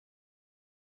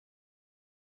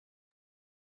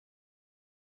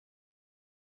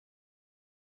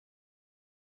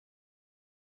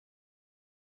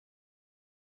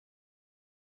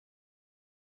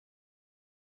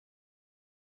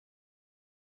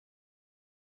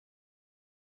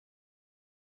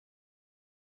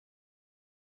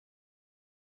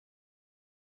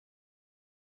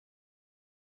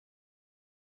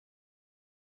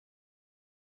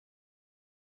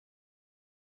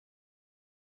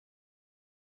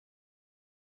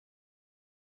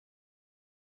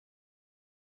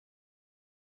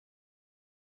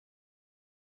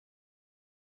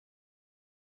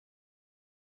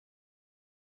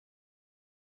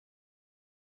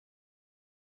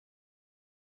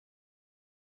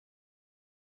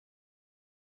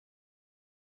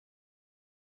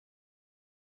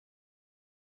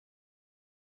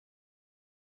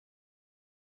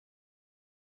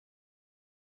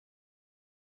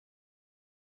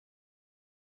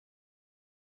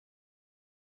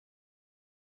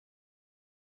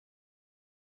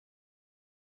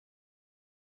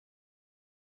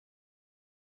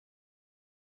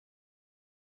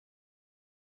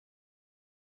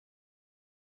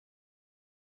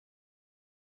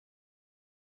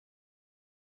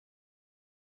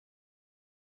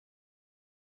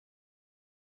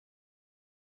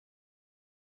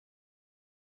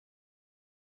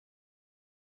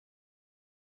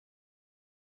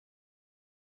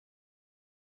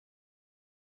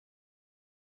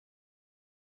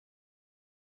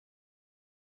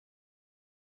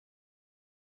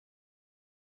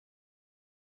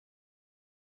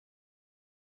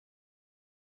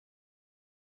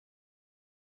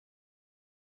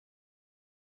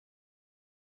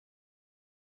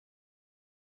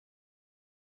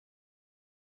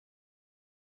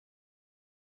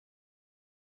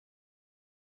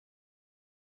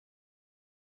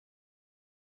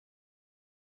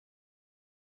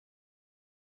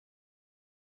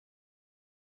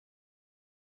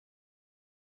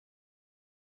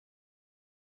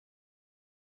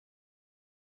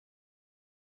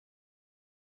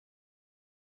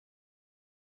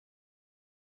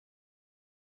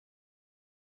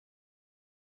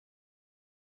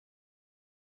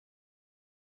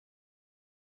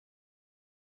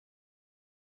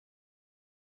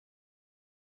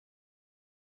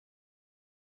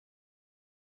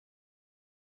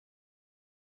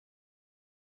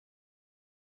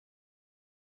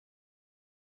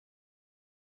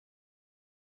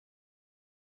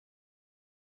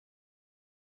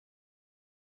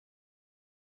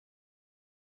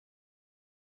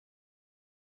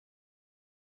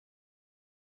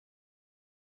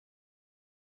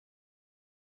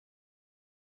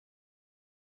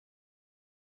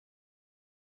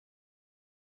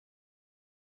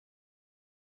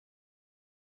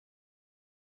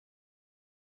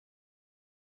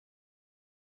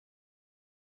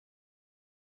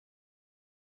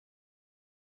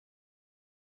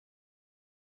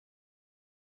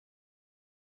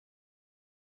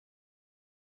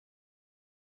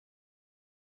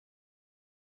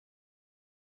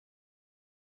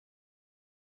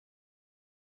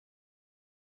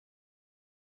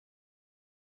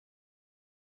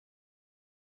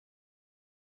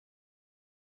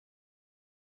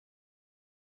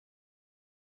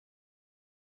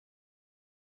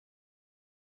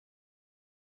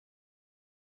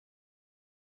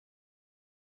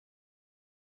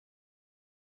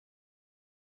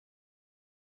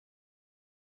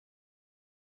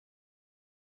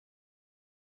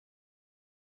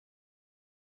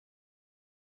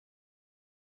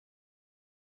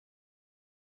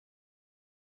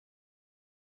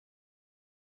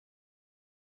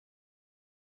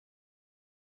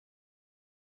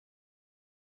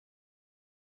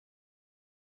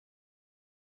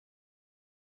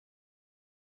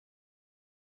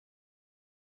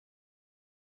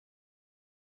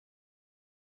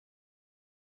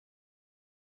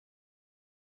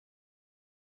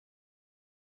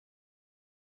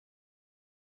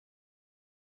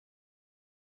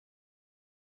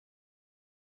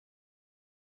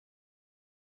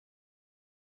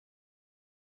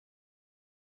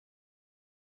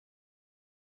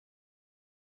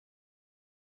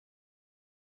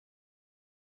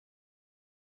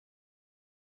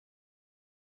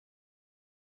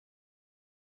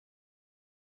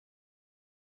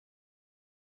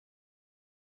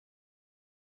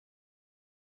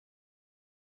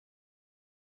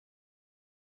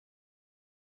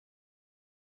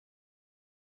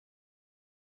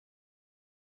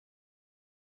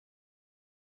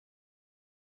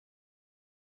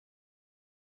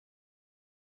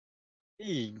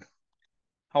Hey,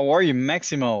 how are you,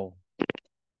 Maximo?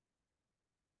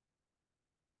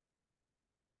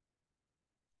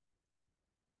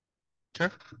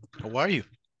 Sure. How are you?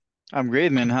 I'm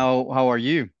great, man. How are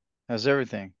you? How's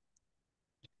everything?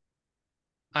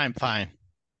 I'm fine.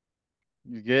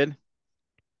 You good?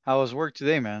 How was work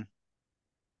today, man?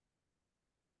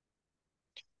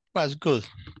 Was good.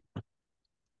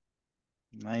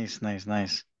 Nice, nice,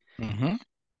 nice. Mm-hmm.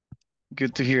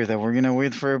 Good to hear that. We're gonna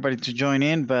wait for everybody to join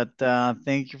in, but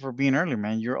thank you for being early,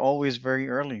 man. You're always very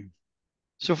early.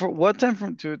 So for what time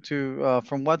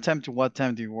from what time to what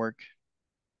time do you work?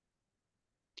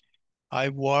 I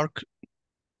work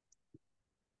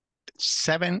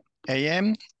 7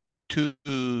 a.m.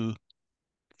 to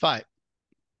 5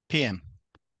 p.m.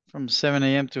 From 7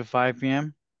 a.m. to 5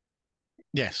 p.m.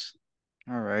 Yes.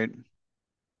 All right.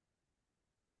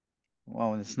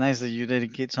 Wow, it's nice that you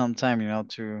dedicate some time,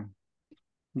 to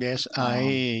Yes, um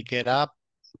I get up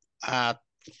at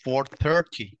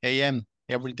 4:30 a.m.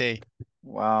 every day.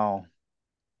 wow.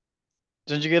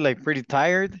 Don't you get like pretty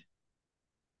tired?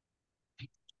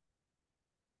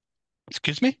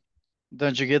 Excuse me?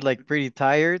 Don't you get like pretty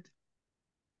tired?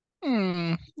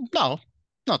 Mm, no,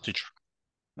 no, teacher.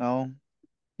 No.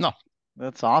 No.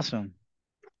 That's awesome.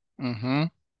 Mm-hmm.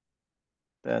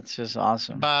 That's just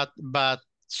awesome. But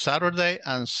Saturday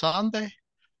and Sunday,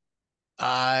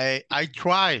 I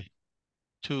try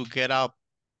to get up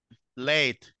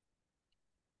late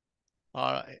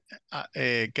or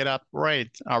get up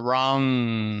late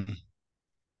around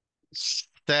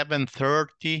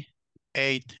 7:30,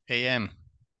 8 a.m.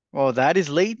 Oh, that is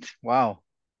late? Wow.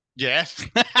 Yes.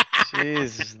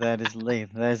 Jesus, that is late.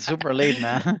 That's super late,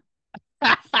 man.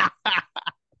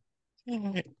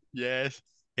 Yes.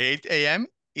 8 a.m.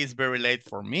 is very late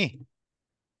for me.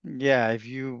 Yeah, if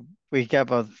you wake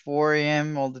up at 4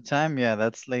 a.m. all the time, yeah,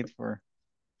 that's late for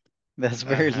that's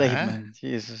very late, Uh-huh. man.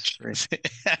 Jesus Christ.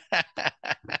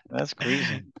 That's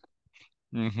crazy.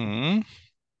 Mm-hmm.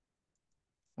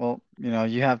 Well,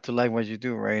 you have to like what you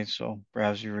do, right? So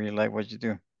perhaps you really like what you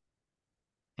do.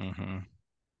 Mm-hmm.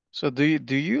 So do you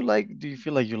feel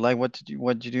like you like what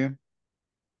you do?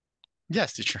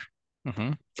 Yes, teacher.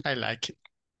 Mm-hmm. I like it.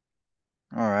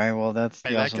 All right, well that's I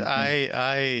the like it. awesome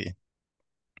thing.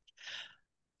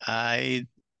 I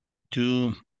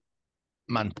do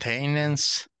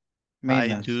maintenance. I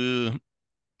Maintenance. do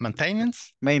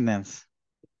maintenance. Maintenance.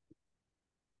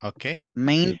 Okay. I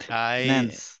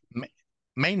Maintenance. ma-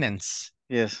 maintenance.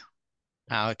 Yes.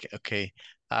 Okay, okay.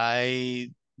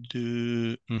 I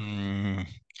do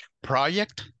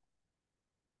project.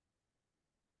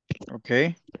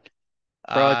 Okay.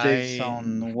 Projects I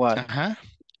on what? uh-huh,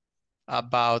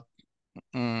 about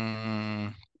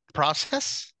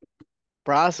process.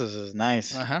 Processes,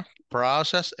 nice. Uh-huh.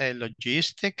 Process, a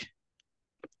logistic,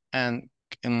 and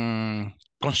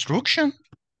construction.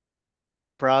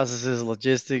 Processes,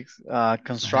 logistics, Uh-huh.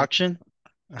 construction.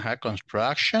 Uh-huh.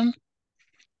 Construction.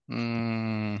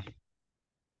 Mm,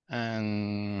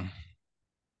 and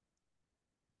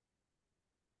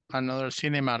another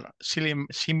similar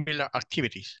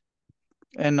activities.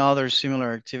 And other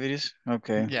similar activities.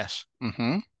 Okay. Yes.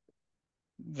 Mm-hmm.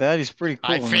 That is pretty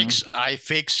I cool, man. fix I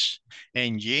fix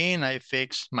engine, I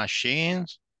fix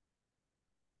machines.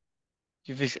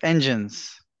 You fix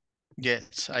engines.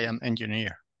 Yes, I am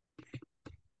engineer.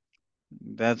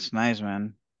 That's nice,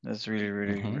 man. That's really,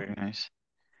 really, Hmm. really nice.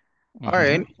 All Hmm.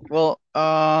 right. Well,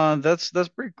 that's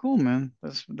pretty cool, man.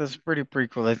 That's pretty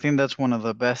cool. I think that's one of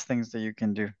the best things that you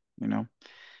can do, you know.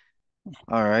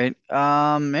 All right.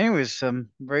 Anyways, I'm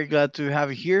very glad to have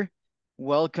you here.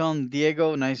 Welcome,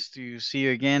 Diego. Nice to see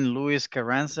you again. Luis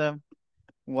Carranza.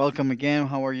 Welcome again.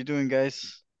 How are you doing,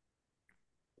 guys?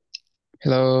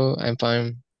 Hello, I'm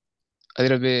fine. A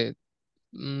little bit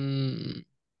mm,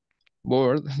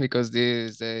 bored because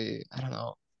this day, I don't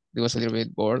know, it was a little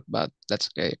bit bored, but that's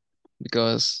okay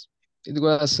because it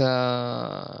was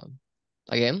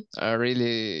again a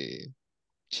really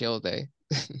chill day.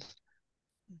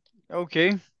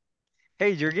 Okay.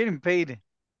 Hey, you're getting paid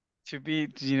to be,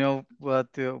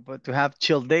 but to have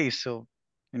chill days. So,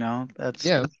 that's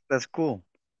Yeah, that's cool.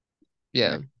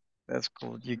 yeah, Right? That's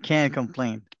cool. You can't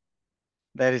complain.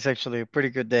 That is actually a pretty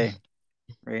good day,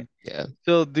 right? yeah.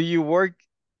 So, do you work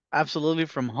absolutely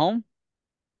from home?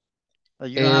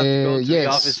 Like you don't have to go to the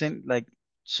office Yes,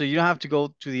 so you don't have to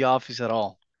go to the office at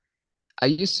all. I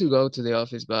used to go to the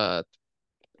office, but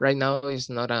right now it's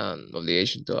not an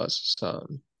obligation to us. So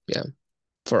yeah,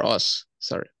 for us,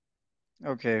 sorry.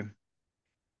 Okay.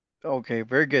 Okay,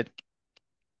 very good.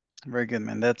 Very good,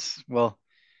 man. That's well,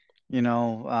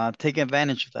 take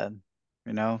advantage of that.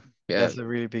 You know, Yeah, that's a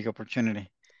really big opportunity.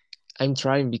 I'm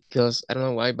trying because I don't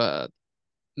know why, but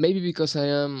maybe because I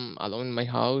am alone in my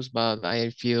house, but I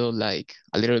feel like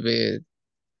a little bit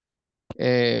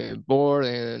bored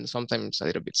and sometimes a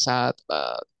little bit sad.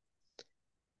 But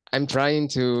I'm trying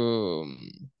to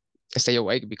stay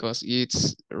awake because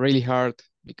it's really hard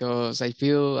because I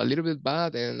feel a little bit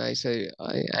bad and I say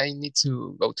I need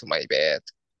to go to my bed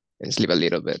and sleep a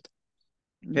little bit.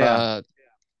 Yeah. But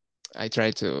I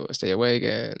try to stay awake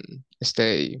and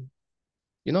stay,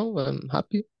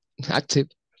 happy, active.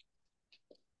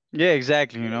 Yeah,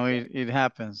 exactly. It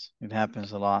happens. It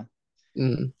happens a lot.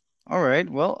 Mm. All right.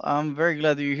 Well, I'm very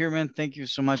glad that you're here, man. Thank you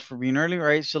so much for being early. All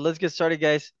right. So let's get started,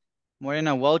 guys.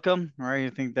 Morena, welcome. All right. I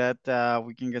think that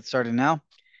we can get started now.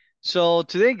 So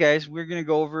today, guys, we're going to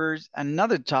go over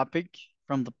another topic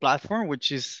from the platform,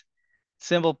 which is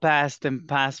simple past and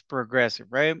past progressive,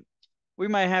 right? We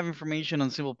might have information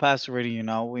on simple past already.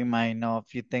 We might know a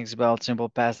few things about simple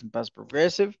past and past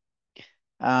progressive.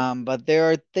 But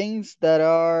there are things that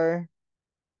are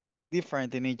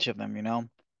different in each of them.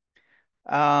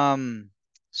 Um,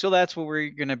 so that's what we're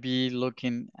gonna be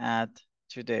looking at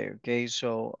today, okay?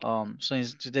 So in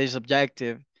today's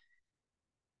objective,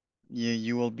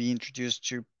 you will be introduced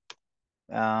to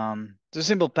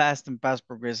simple past and past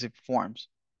progressive forms.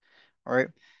 All right.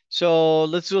 So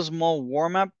let's do a small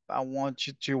warm up. I want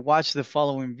you to watch the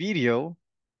following video,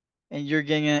 and you're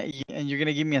gonna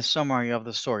give me a summary of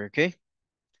the story, okay?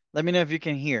 Let me know if you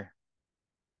can hear.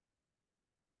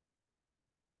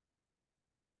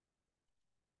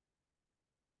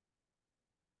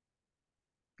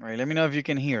 All right, let me know if you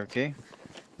can hear, okay?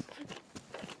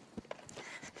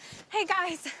 Hey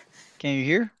guys. Can you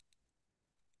hear?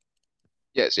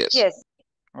 Yes, yes. Yes.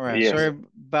 All right, Yes. sorry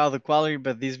about the quality,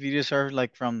 but these videos are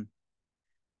like from,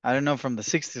 I don't know, from the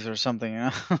 60s or something.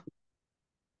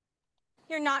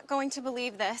 You're not going to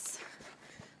believe this.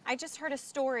 I just heard a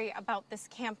story about this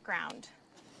campground.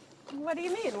 What do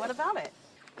you mean? What about it?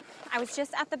 I was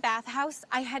just at the bathhouse.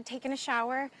 I had taken a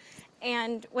shower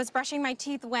and was brushing my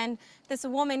teeth when this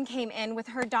woman came in with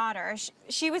her daughter.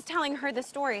 She was telling her the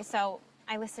story, so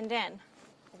I listened in.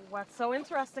 What's so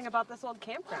interesting about this old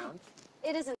campground?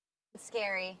 It isn't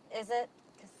scary, is it?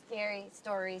 Because scary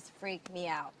stories freak me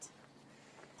out.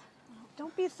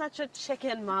 Don't be such a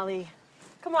chicken, Molly.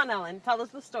 Come on, Ellen, tell us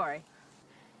the story.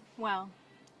 Well,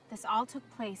 this all took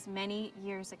place many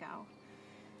years ago.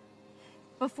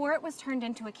 Before it was turned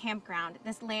into a campground,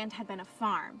 this land had been a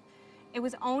farm. It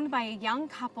was owned by a young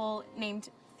couple named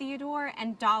Theodore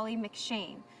and Dolly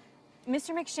McShane.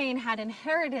 Mr. McShane had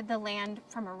inherited the land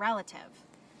from a relative.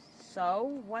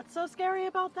 So, what's so scary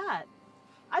about that?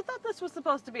 I thought this was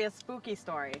supposed to be a spooky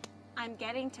story. I'm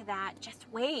getting to that, just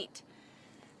wait.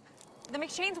 The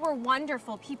McShanes were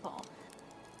wonderful people.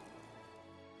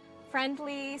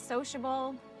 Friendly,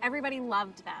 sociable, everybody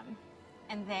loved them.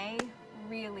 And they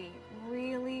really,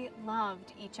 really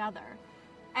loved each other.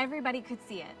 Everybody could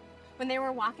see it. When they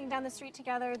were walking down the street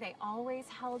together, they always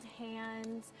held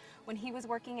hands. When he was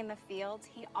working in the fields,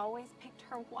 he always picked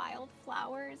her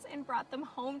wildflowers and brought them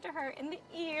home to her in the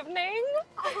evening.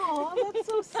 Oh, that's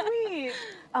so sweet.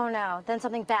 Oh no, then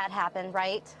something bad happened,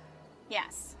 right?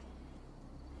 Yes.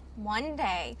 One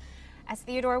day, as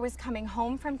Theodore was coming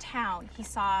home from town, he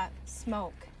saw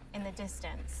smoke in the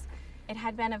distance. It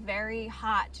had been a very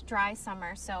hot, dry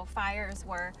summer, so fires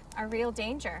were a real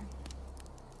danger.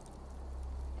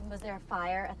 And was there a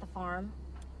fire at the farm?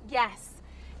 Yes.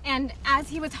 And as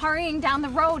he was hurrying down the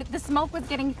road, the smoke was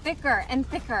getting thicker and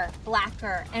thicker,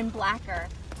 blacker and blacker.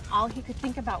 All he could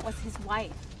think about was his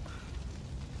wife.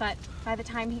 But by the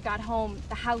time he got home,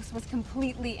 the house was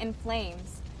completely in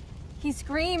flames. He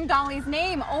screamed Dolly's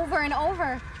name over and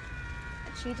over,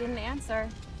 but she didn't answer.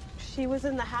 She was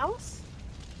in the house?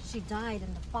 She died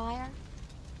in the fire?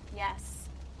 Yes.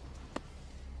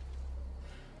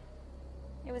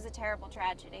 It was a terrible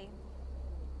tragedy.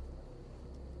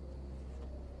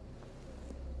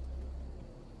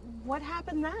 What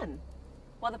happened then?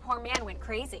 Well, the poor man went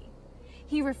crazy.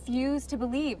 He refused to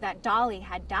believe that Dolly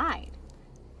had died.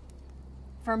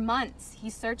 For months, he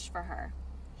searched for her.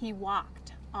 He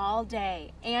walked all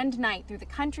day and night through the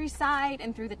countryside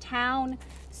and through the town,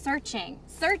 searching.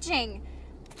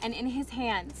 And in his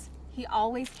hands, he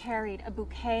always carried a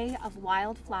bouquet of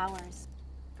wild flowers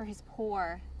for his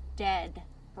poor, dead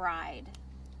bride.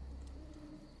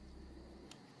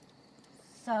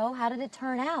 So, how did it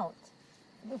turn out?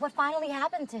 What finally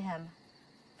happened to him?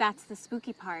 That's the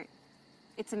spooky part.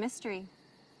 It's a mystery.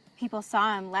 People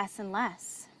saw him less and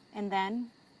less. And then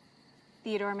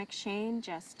Theodore McShane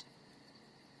just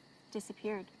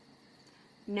disappeared.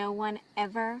 No one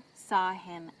ever saw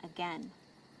him again.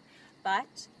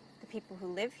 But the people who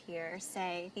live here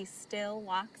say he still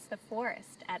walks the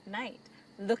forest at night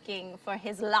looking for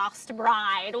his lost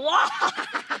bride.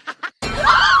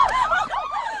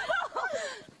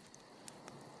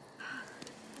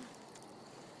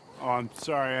 Oh, I'm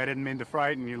sorry. I didn't mean to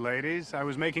frighten you, ladies. I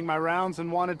was making my rounds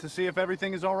and wanted to see if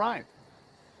everything is all right.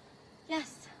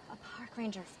 Yes, a park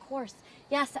ranger, of course.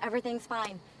 Yes, everything's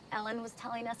fine. Ellen was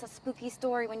telling us a spooky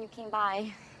story when you came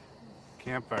by.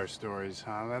 Campfire stories,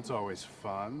 huh? That's always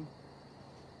fun.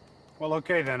 Well,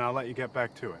 okay then. I'll let you get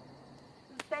back to it.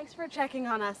 Thanks for checking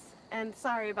on us, and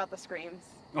sorry about the screams.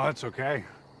 Oh, that's okay.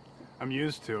 I'm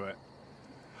used to it.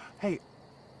 Hey,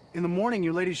 in the morning,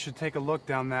 you ladies should take a look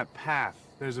down that path.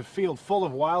 There's a field full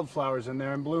of wildflowers in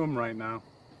there in bloom right now.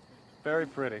 Very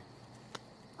pretty.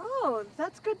 Oh,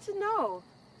 that's good to know.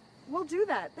 We'll do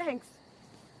that, thanks.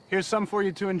 Here's some for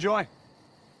you to enjoy.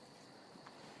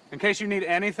 In case you need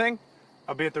anything,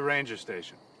 I'll be at the ranger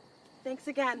station. Thanks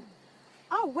again.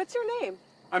 Oh, what's your name?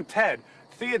 I'm Ted.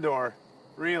 Theodore,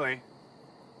 really.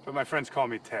 But my friends call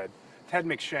me Ted. Ted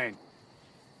McShane.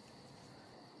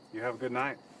 You have a good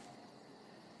night.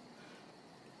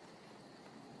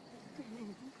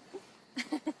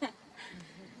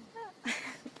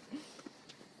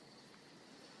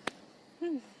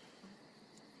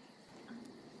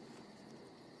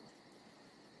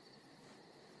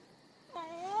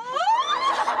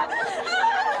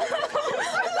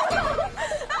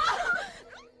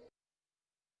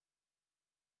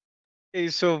 Okay,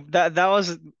 so that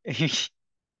was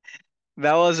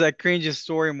that was a cringe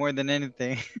story more than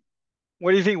anything.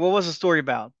 What do you think? What was the story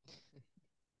about?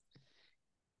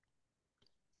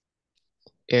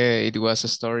 It was a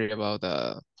story about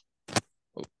oh,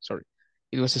 sorry.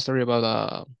 It was a story about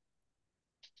a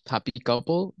happy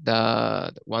couple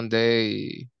that one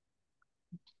day,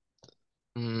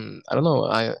 I don't know,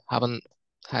 I haven't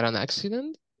had an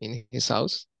accident in his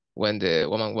house when the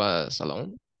woman was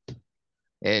alone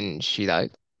and she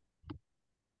died.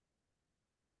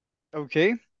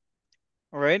 Okay,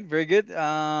 all right, very good.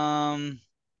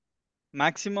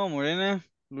 Maximo, Morena,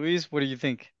 Luis, what do you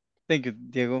think? Thank you,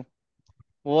 Diego.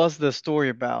 What was the story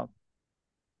about?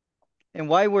 And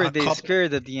why were A they couple,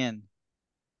 scared at the end?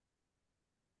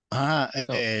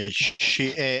 So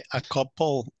she, a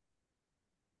couple,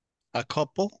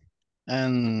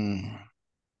 and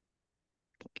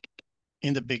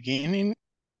in the beginning,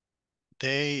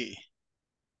 they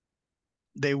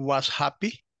they was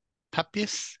happier,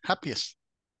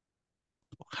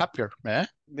 eh?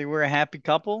 They were a happy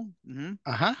couple.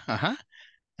 Uh-huh, uh-huh.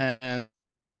 And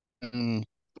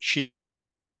she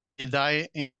died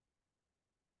in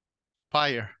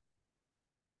fire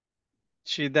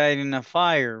She died in a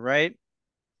fire, right?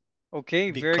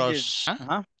 Okay, very good. because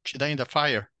Uh-huh. she died in the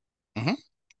fire. Mm-hmm.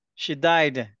 She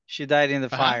died. She died in the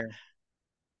Uh-huh, fire.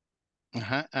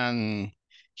 uh-huh. And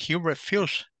he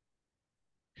refused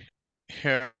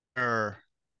her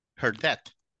her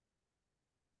death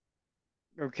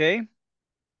Okay.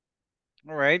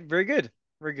 All right, very good.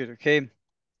 Very good. Okay.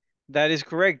 That is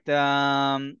correct.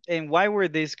 And why were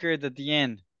they scared at the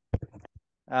end?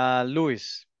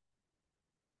 Luis.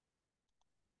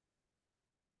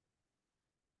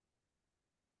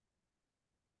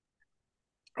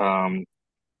 Um,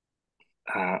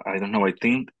 I don't know. I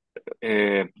think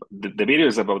the video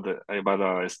is about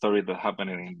a story that happened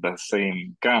in the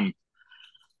same camp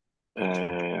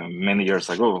many years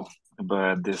ago.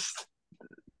 But this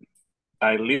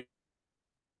I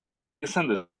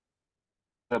listened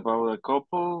about a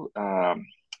couple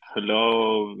who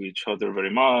love each other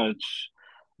very much,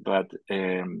 but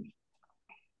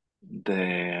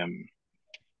the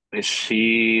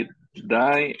she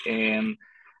died, and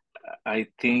I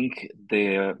think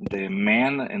the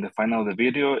man in the final of the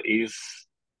video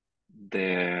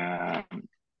the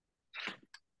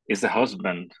is the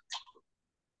husband.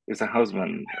 Is the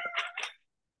husband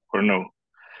or no?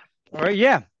 All right,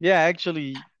 yeah. Yeah,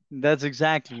 actually, that's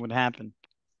exactly what happened.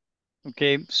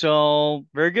 Okay, so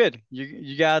very good.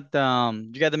 You got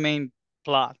the main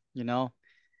plot, you know.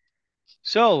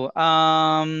 So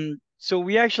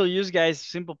we actually use guys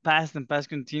simple past and past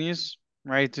continuous,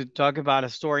 right, to talk about a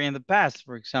story in the past,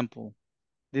 for example.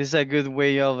 This is a good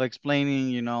way of explaining,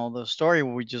 you know, the story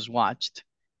we just watched.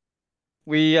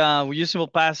 We use simple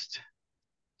past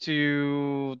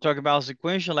to talk about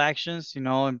sequential actions, you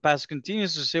know, and past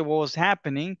continuous to say what was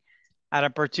happening at a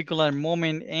particular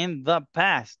moment in the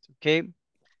past. Okay.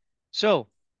 So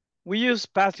we use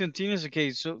past continuous. Okay.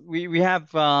 So we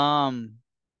have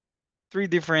three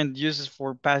different uses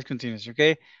for past continuous.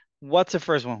 Okay. What's the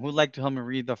first one? Who'd like to help me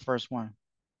read the first one?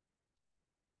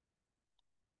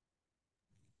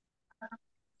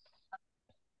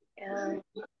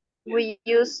 We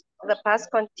use the past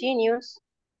continuous.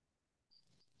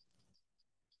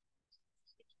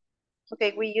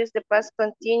 Okay, we use the past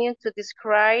continuous to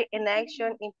describe an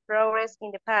action in progress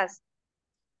in the past.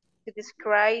 To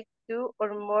describe two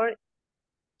or more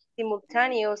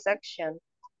simultaneous actions.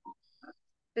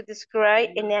 To describe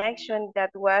an action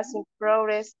that was in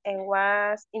progress and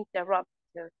was interrupted.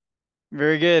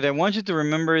 Very good. I want you to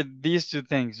remember these two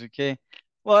things, okay?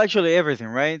 Well, actually everything,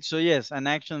 right? So yes, an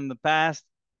action in the past,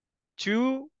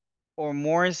 two or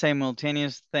more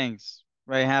simultaneous things,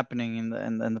 right, happening in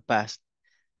the past.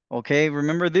 Okay,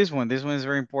 remember this one. This one is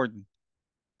very important.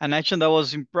 An action that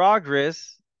was in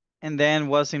progress and then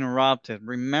was interrupted.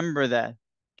 Remember that.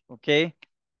 Okay?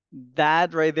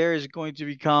 That right there is going to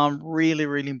become really,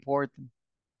 really important.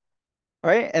 All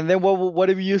right? And then what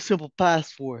do we use simple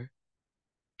past for?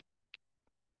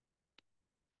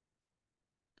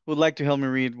 Would like to help me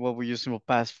read what we use simple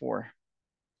past for?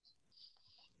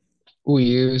 We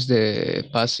use the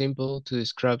past simple to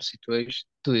describe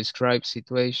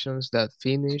situations that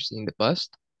finished in the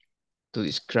past, to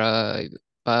describe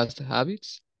past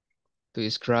habits, to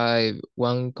describe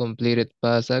one completed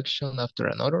past action after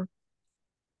another,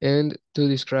 and to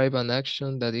describe an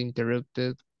action that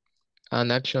interrupted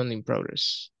an action in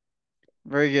progress.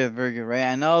 Very good, right?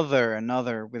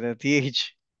 Another with a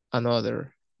th.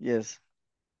 Another, Yes.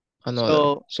 another,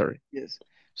 So sorry. yes.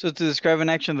 So to describe an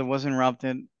action that was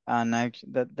interrupted, an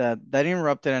action that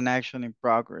interrupted an action in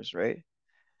progress, right?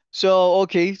 So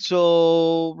okay,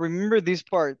 so remember this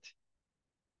part.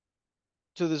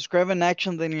 To describe an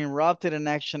action that interrupted an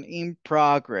action in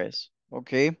progress.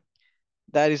 Okay,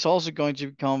 that is also going to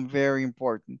become very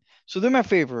important. So do me a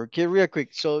favor, okay, real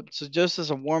quick. So just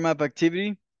as a warm-up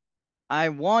activity, I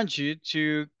want you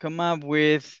to come up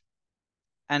with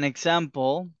an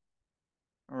example.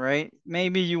 All right,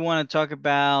 maybe you want to talk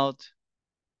about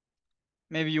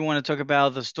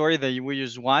the story that we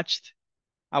just watched.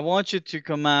 I want you to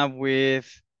come up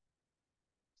with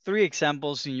three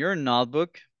examples in your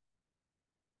notebook,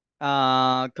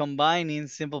 combining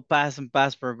simple past and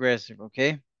past progressive,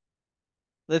 okay?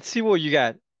 Let's see what you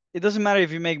got. It doesn't matter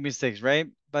if you make mistakes, right?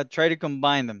 But try to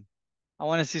combine them. I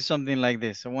want to see something like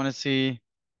this. I want to see.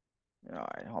 All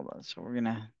right, hold on. So we're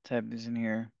gonna type this in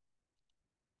here.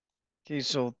 Okay,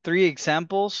 so three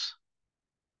examples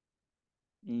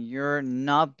in your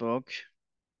notebook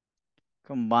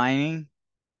combining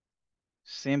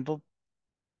simple,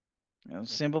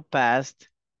 simple past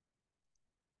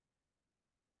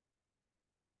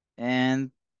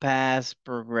and past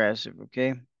progressive.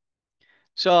 Okay.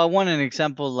 So I want an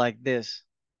example like this.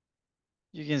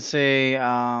 You can say,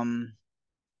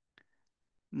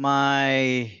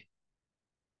 my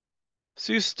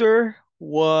sister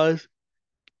was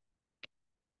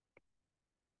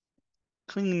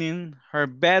cleaning her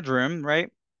bedroom,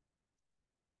 right?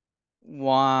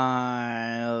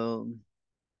 While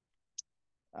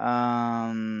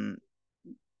um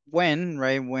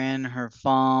when her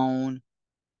phone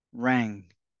rang.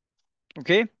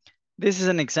 Okay? This is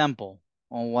an example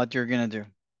on what you're gonna do.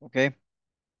 Okay?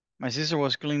 My sister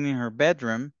was cleaning her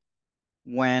bedroom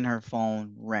when her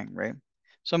phone rang, right?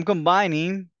 So I'm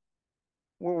combining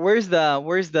where's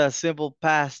the simple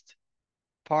past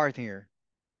part here?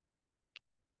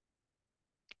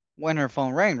 When her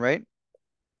phone rang, right?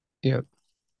 Yeah.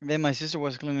 Then my sister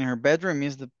was cleaning her bedroom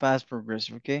is the past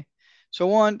progressive, okay?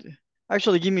 So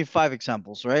actually give me five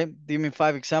examples, right? Give me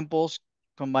five examples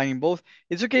combining both.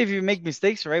 It's okay if you make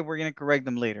mistakes, right? We're gonna correct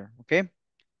them later, okay?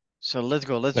 So let's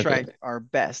go. Let's try Okay. our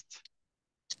best.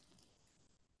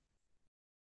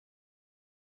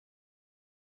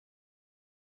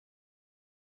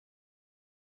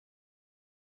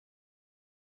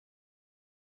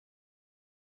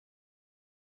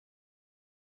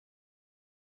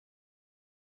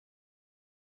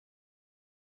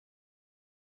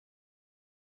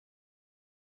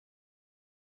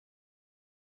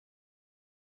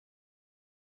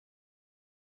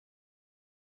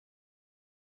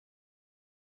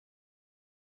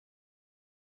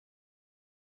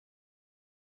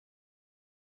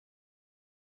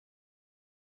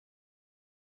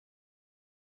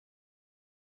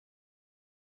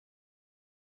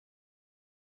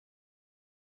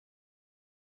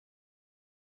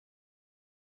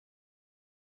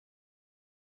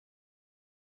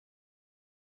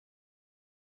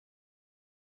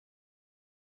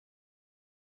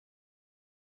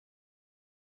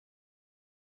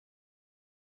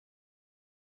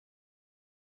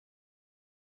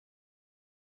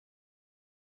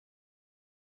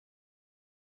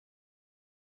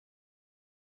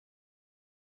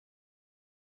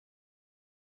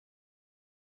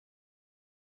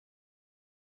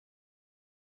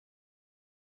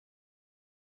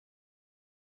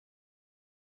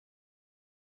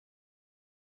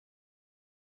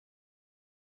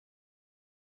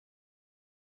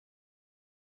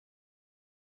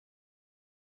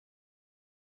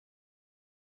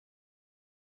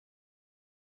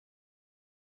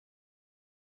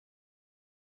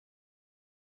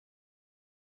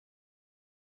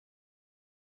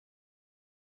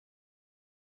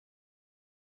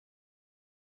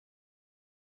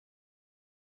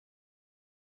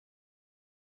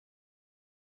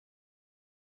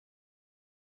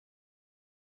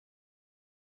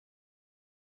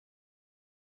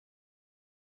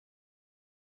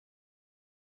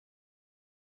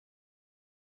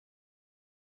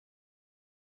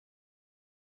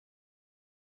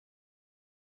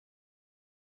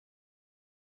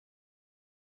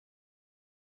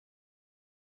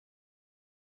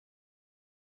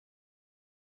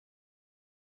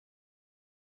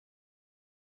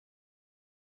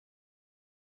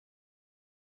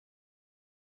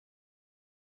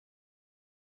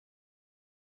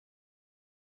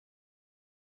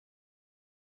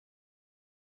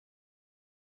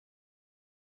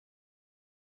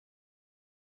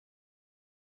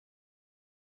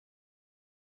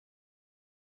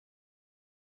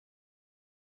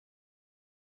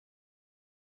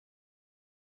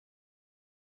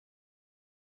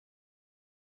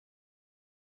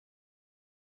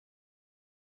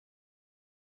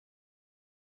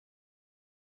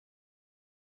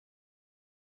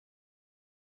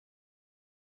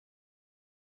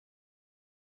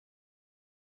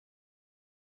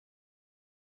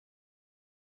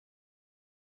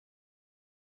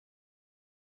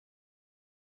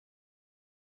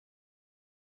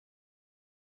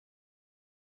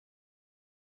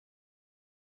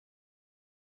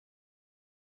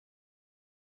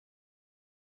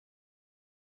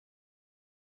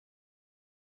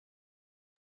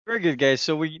 Very good, guys.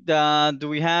 So we did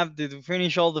we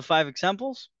finish all the 5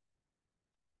 examples?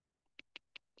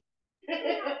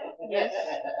 Yes.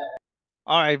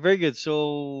 All right, very good.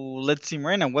 So let's see,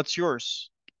 Marina, what's yours?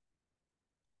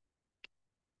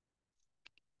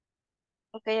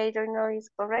 Okay, I don't know if it's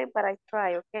correct, but I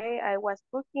try, okay? I was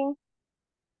cooking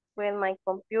when my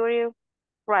computer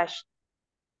crashed.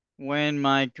 When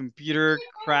my computer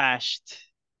crashed.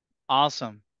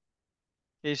 Awesome.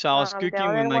 Okay, so I was The cooking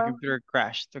when other my one, computer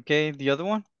crashed. Okay, the other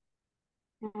one?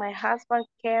 my husband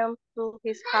came to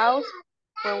his house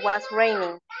when it was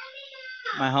raining.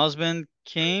 My husband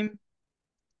came.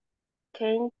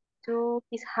 Came to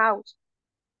his house.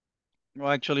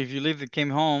 Well, actually, if you leave, it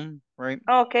came home, right?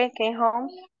 Okay, came home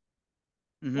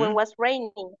when Mm-hmm. it was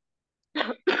raining.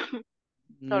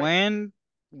 Sorry, When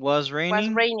was was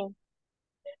raining? raining.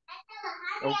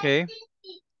 Okay,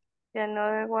 The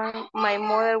another one, my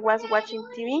mother was watching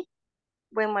TV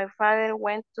when my father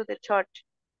went to the church.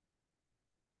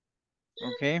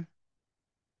 okay,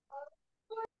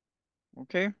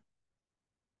 okay,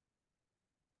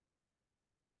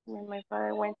 When my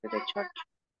father went to the church.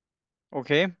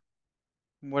 okay.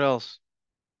 What else?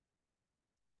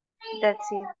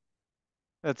 That's it.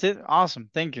 That's it? Awesome.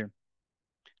 Thank you.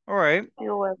 All right.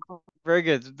 You're welcome. Very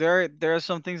good. There are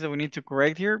some things that we need to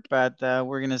correct here, but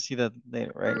we're gonna see that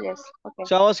later, right? Yes, okay.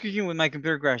 So I was cooking when my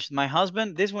computer crashed. My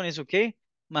husband, this one is okay.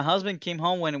 My husband came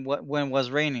home when it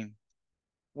was raining.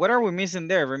 What are we missing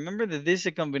there? Remember that this is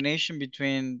a combination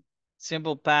between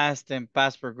simple past and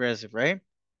past progressive, right?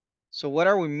 So what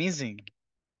are we missing?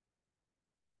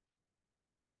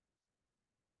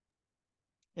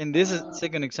 And this is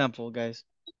second example, guys.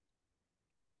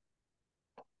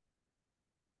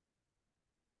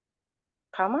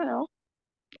 Comma, no?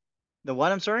 The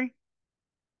what? I'm sorry?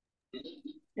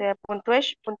 The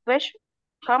punctuation,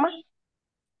 comma?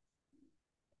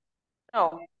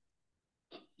 No.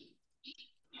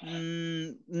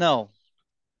 No.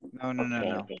 No, no, no, Okay,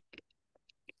 no. okay.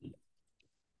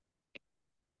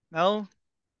 No.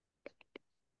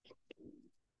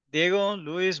 Diego,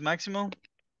 Luis, Maximo?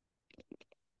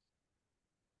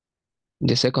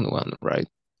 The second one, right?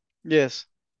 Yes.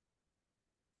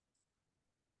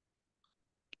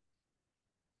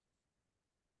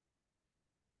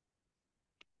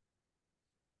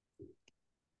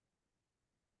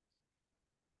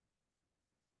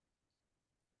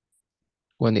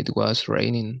 When it was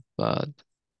raining, but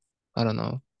I don't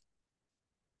know.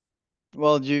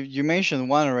 Well, you mentioned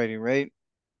one already, right?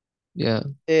 Yeah,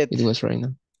 It, it was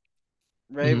raining.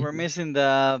 right? Hmm.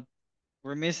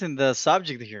 We're missing the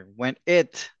subject here. When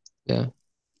it, Yeah.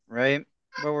 right?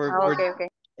 But Okay, okay.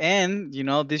 and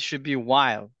this should be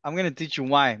while. I'm gonna teach you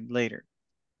why later.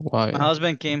 My While.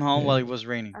 husband came home while it Okay. was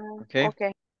raining. Okay?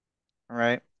 Okay. All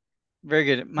right. Very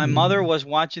good. My mother Mm, was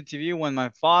watching TV when my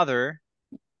father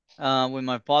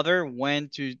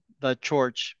went to the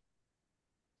church.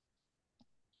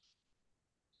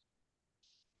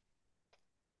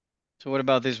 So what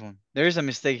about this one? There is a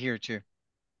mistake here too.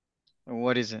 Or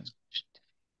what is it?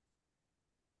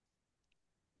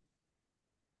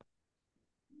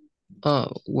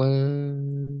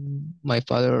 when my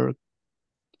father,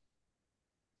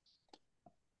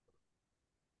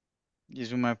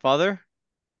 Is with my father?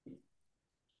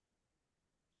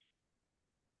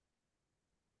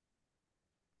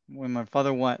 When my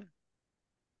father what?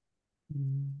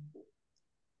 mm,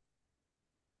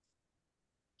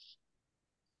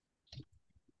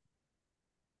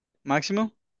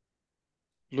 Maximo?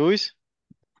 Luis?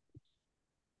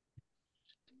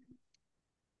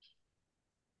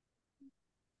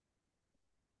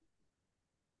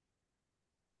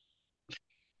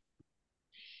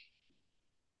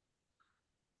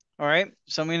 All right.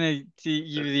 So I'm gonna give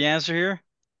you the answer here.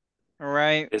 All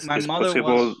right. My Is mother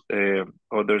possible was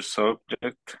other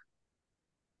subject?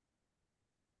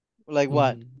 like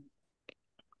what?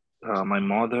 mm, My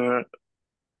mother,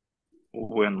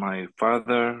 when my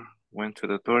father went to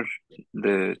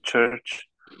the church,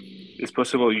 is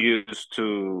possible use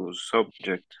to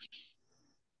subject.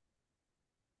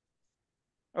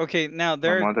 Okay, now My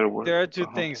there mother was. there are two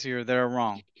things here that are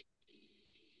wrong.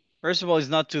 First of all, it's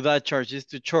not to that church, it's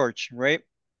to church, right?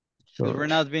 Because we're church.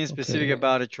 not being specific Okay.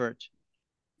 about a church.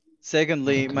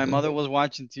 Secondly, my Okay. mother was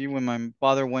watching TV when my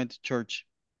father went to church,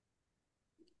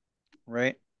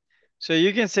 right? So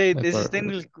you can say My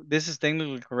father. this is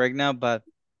technically correct now, but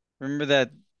remember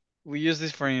that we use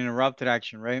this for an interrupted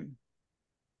action, right?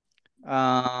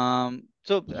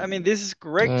 So I mean this is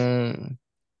correct, Um,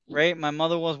 right? My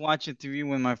mother was watching TV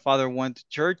when my father went to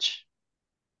church,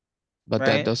 but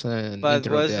that right? doesn't But interrupt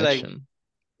was the like action.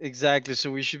 exactly,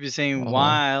 so we should be saying Uh-huh.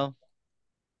 while,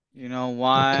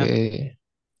 while, Okay.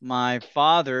 My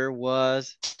father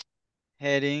was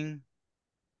heading,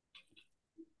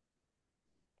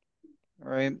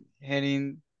 right?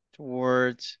 Heading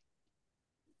towards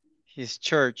his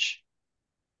church,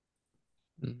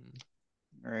 Mhm.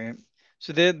 right?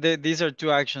 So these are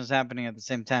two actions happening at the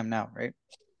same time now, right?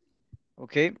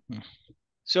 Okay.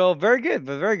 So very good,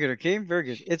 but very good. Okay, very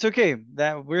good. It's okay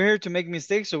that we're here to make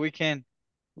mistakes so we can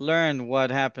learn what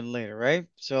happened later, right?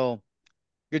 So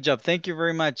good job. Thank you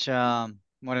very much,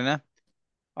 Morena.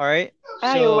 All right.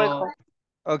 Ah, you're welcome.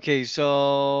 So okay,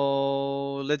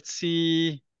 so let's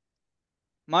see.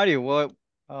 Mario, what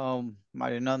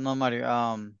Mario, not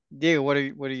Mario. Diego, what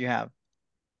do you have?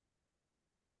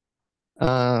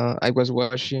 I was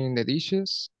washing the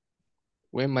dishes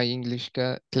when my English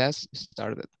class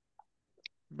started.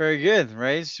 Very good,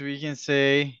 right? So we can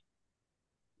say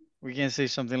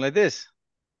something like this.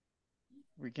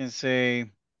 We can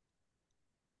say,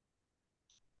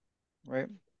 right?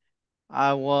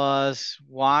 I was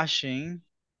washing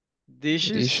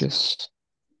dishes Dishes.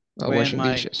 when Washing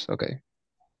my dishes. Okay.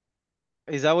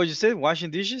 is that what you said?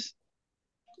 Washing dishes?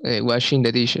 Washing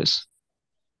the dishes.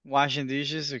 Washing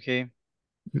dishes, okay.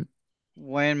 Mhm.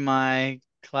 When my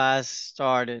class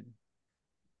started.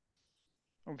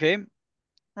 Okay.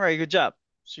 All right, good job.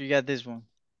 So you got this one.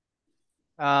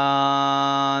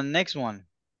 Next one.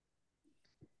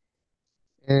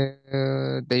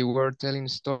 They were telling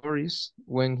stories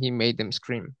when he made them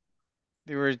scream.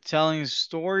 They were telling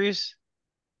stories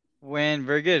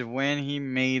very good, when he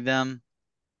made them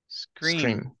scream.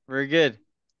 Scream. Very good.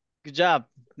 Good job.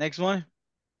 Next one.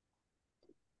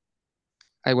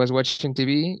 I was watching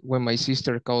TV when my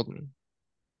sister called me.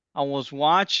 I was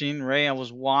watching, right? I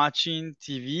was watching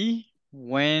TV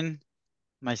when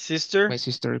my My sister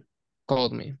sister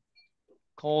called me.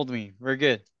 called me. Very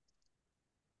good.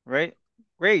 Right?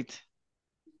 Great.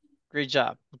 Great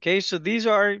job. Okay, so these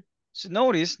are, so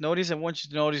notice, I want you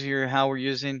to notice here how we're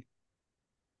using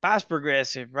past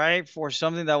progressive, right? For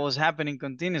something that was happening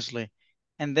continuously.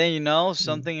 And then, Mm.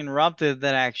 something interrupted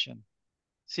that action.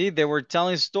 See, they were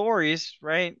telling stories,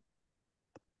 right?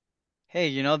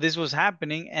 Hey, this was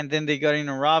happening and then they got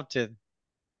interrupted.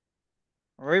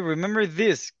 All right, remember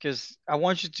this because I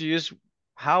want you to use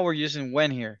how we're using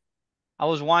when here. I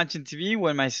was watching TV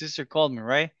when my sister called me,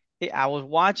 right? Hey, I was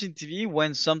watching TV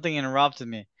when something interrupted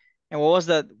me. And what was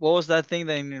that? What was that thing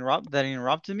that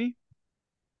interrupted me?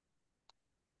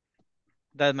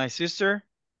 That my sister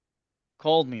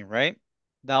called me, right?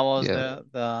 That was Yeah.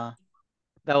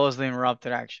 the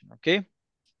interrupted action. Okay.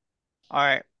 All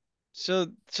right. So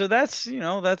that's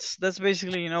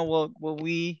basically what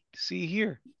we see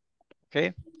here.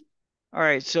 Okay. All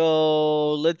right.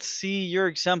 So let's see your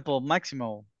example,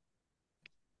 Maximo.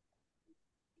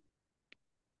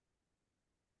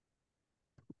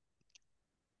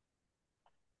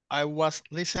 I was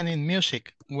listening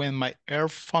music when my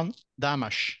earphone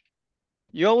damaged.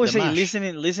 You always say Damaged.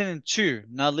 listening to,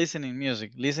 not listening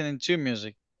music, listening to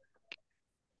music.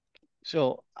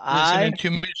 So Listening I to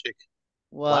music.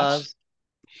 Was was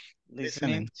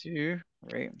listening listening to,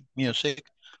 right, music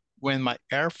when my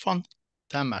earphone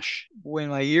damaged. when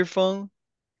my earphone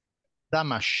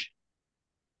Damaged.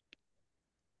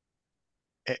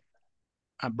 Eh,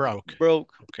 I broke.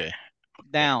 broke Okay.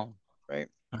 Okay. down, right?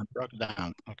 I broke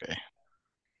down. Okay.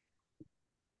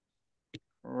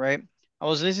 Right. I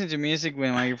was listening to music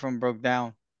when my earphone broke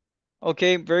down.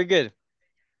 Okay, very good.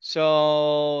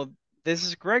 So this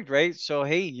is correct, right? So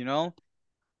hey,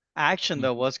 action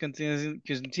that Mhm. was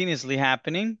continuously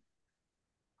happening,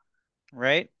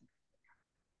 right?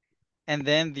 And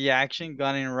then the action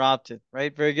got interrupted,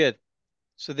 right? Very good.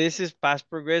 So this is past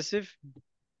progressive,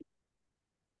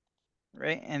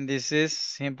 right? And this is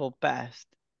simple past.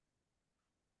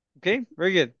 Okay,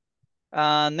 very good.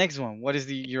 Next one. What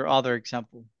is your other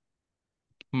example?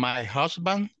 My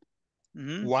husband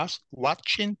Mm-hmm. was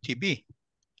watching TV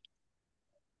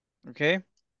Okay.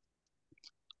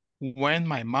 when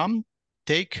my mom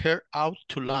take her out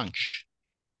to lunch.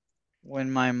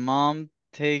 When my mom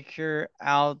take her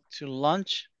out to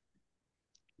lunch.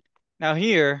 Now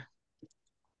here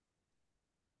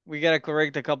we gotta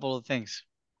correct a couple of things.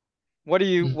 What do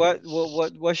you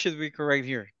Mm. what should we correct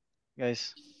here,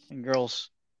 guys and girls?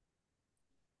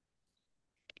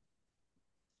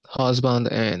 Husband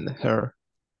and her,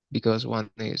 because one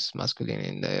is masculine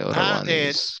and the other one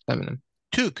is feminine.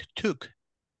 Took.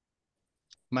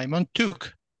 My mom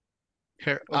took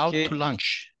her out to Okay.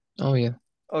 lunch. Oh yeah.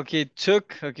 Okay,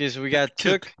 took. Okay, so we got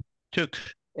Took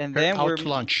and her then out to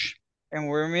lunch.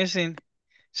 we're missing.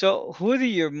 So who did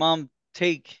your mom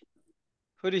take?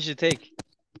 Who did she take?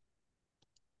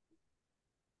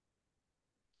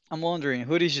 I'm wondering,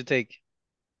 who did she take?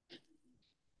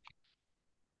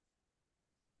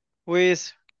 Who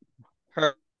is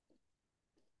her?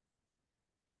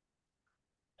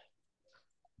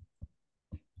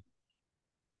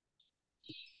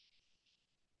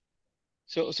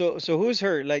 So who's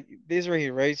her? Like this right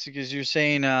here, right? Because you're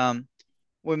saying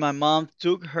when my mom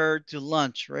took her to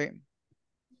lunch, right?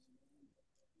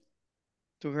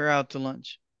 Took her out to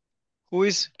lunch. Who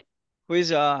is who's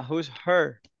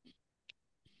her?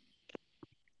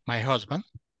 My husband.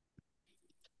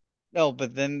 No,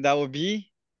 but then that would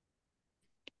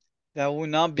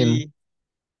not Him. be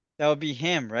that would be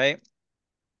him, right?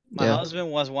 My Yeah.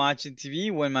 husband was watching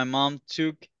TV when my mom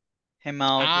took him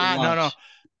out to No, no.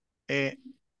 lunch.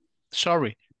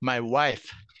 Sorry, my wife.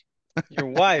 Your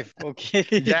wife, okay.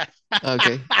 Yeah.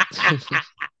 Okay.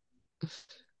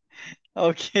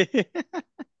 Okay.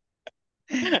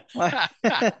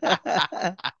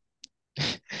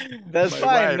 That's My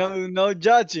fine. wife. No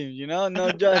judging,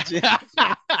 no judging.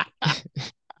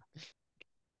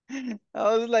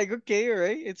 I was like, okay, all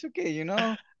right, it's okay.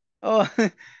 Oh,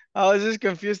 I was just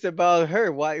confused about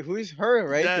her. Why? Who is her,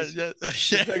 right? Yeah, Because yeah,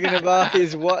 she's talking about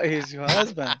his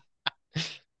husband.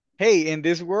 Hey, in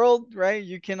this world, right?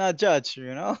 You cannot judge.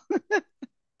 All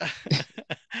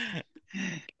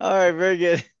right, very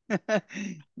good.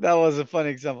 That was a fun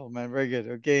example, man. Very good.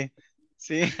 Okay.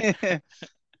 See?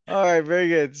 All right, very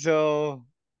good. So,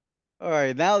 all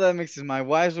right, now that makes sense. My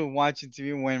wife was watching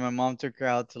TV when my mom took her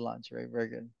out to lunch, right? Very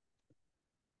good.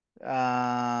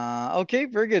 Okay,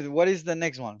 very good. What is the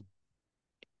next one?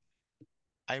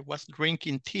 I was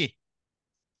drinking tea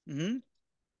Mm-hmm.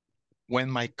 when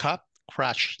my cup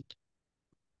crashed.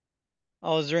 I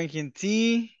was drinking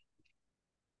tea.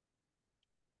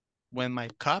 When my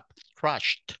cup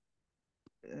crashed.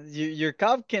 Your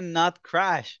cup cannot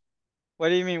crash. What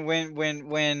do you mean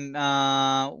when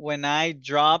I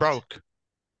dropped Broke.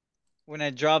 when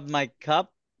I dropped my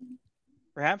cup,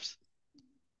 perhaps?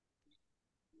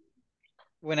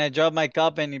 When I dropped my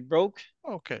cup and it broke?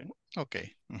 Okay.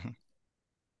 Okay.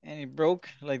 And it broke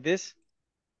like this?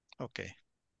 Okay.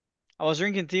 I was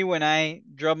drinking tea when I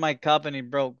dropped my cup and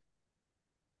it broke.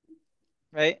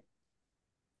 Right?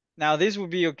 Now this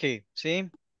would be okay. See? Okay.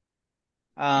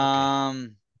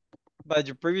 But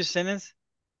your previous sentence,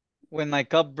 when my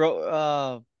cup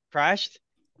crashed,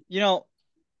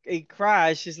 a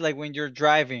crash is like when you're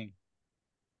driving.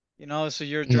 So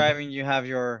you're Mm. driving, you have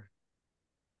your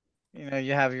I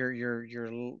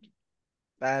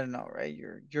don't know, right?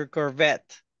 Your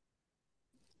Corvette,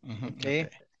 okay? Okay.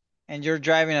 And you're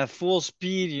driving at full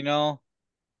speed,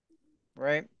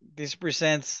 right? This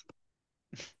represents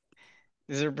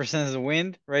the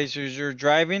wind, right? So you're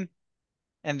driving,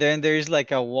 and then there's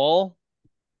like a wall,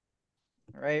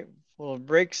 right? Full of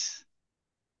bricks,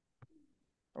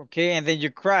 okay? And then you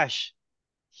crash.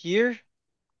 Here,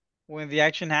 when the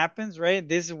action happens, right?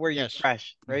 This is where you Yes.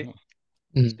 crash, right?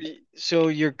 Mm. So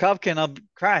your cup cannot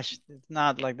crash. It's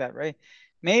not like that, right?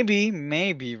 Maybe,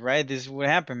 right? This would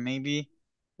happen. Maybe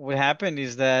what happened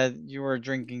is that you were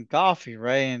drinking coffee,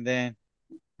 right? And then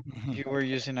you were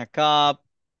using a cup,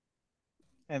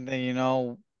 and then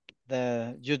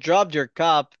you dropped your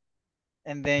cup,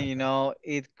 and then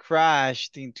it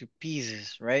crashed into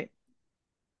pieces, right?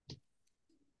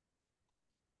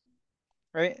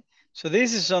 Right? So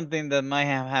this is something that might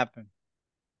have happened.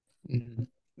 Mm.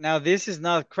 Now this is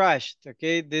not crashed,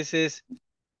 okay?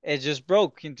 It just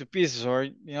broke into pieces, or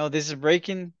this is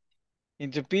breaking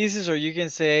into pieces, or you can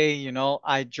say,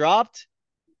 I dropped.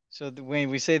 So when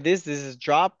we say this is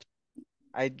dropped.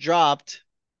 I dropped,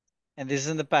 and this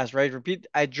is in the past, right? Repeat,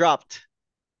 I dropped.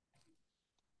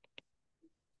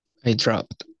 I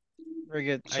dropped. Very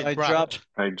good. So I I dropped, dropped.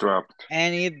 I dropped.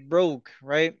 and it broke,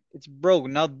 right? It's broke,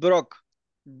 not broke.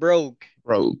 Broke.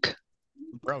 Broke.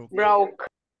 Broke. Broke.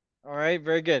 All right,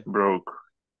 very good. Broke.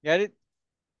 Got it?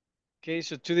 Okay,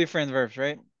 so two different verbs,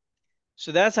 right?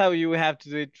 So that's how you have to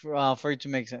do it for it to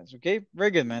make sense. Okay, very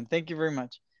good, man. Thank you very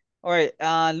much. All right,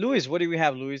 Luis, what do we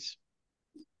have, Luis?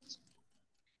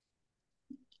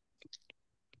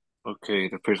 Okay,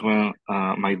 the first one,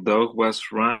 my dog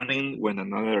was running when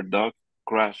another dog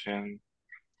crashing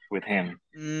with him.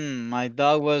 My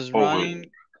dog was Over. running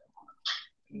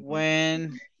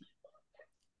when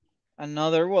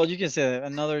well, you can say that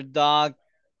another dog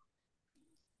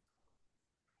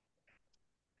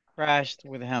crashed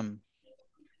with him.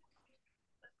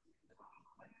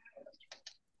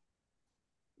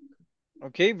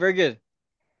 Okay, very good.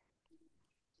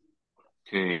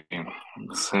 Okay,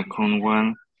 the second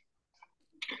one.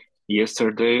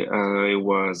 Yesterday, I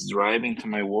was driving to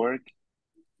my work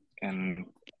and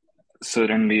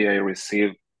suddenly I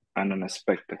received an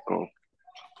unexpected call.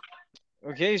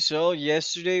 Okay, so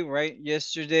yesterday, right?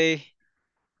 Yesterday,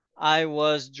 I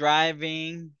was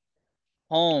driving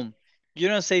home. You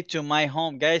don't say to my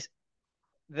home, guys.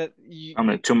 That you, I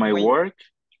mean, to my when, work.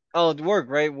 oh, the work,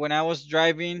 right? When I was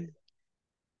driving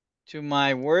to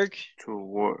my work, To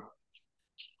work.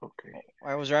 Okay.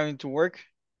 I was driving to work,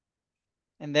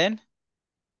 and then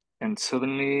And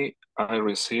suddenly I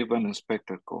receive an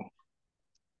unexpected call.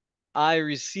 I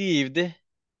received,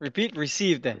 repeat,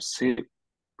 received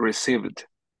Received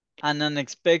an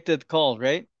unexpected call,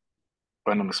 right?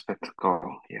 an unexpected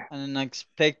call. Yeah. An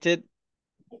unexpected,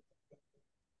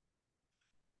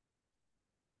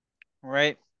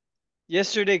 right?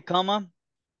 Yesterday, comma,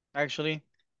 actually,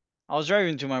 I was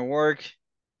driving to my work,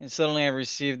 and suddenly I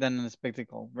received an unexpected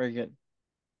call. Very good.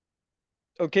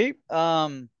 Okay,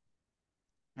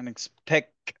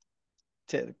 unexpected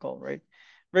call, right?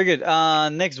 Very good.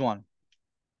 Next one.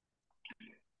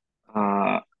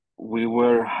 We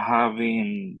were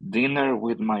having dinner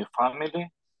with my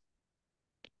family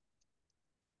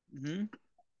Mm-hmm.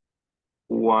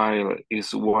 while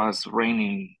it was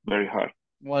raining very hard.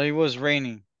 While it was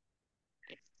raining,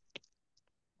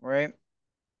 right?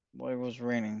 While it was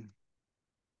raining.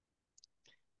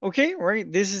 Okay, right.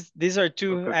 These are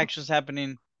two Okay. actions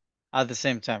happening at the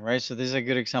same time, right? So this is a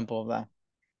good example of that.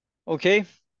 Okay,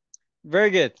 very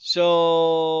good.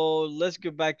 So let's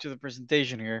go back to the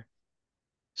presentation here.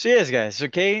 So yes, guys,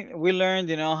 okay, we learned,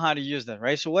 how to use that,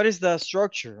 right? So what is the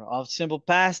structure of simple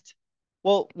past?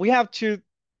 Well, we have two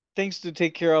things to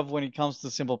take care of when it comes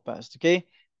to simple past, okay?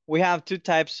 We have two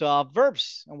types of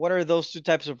verbs. And what are those two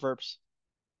types of verbs?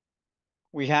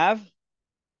 We have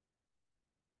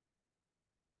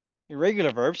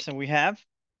irregular verbs and we have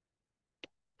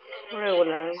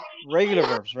Regular. regular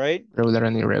verbs, right? Regular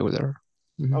and irregular.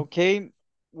 Mhm. Okay,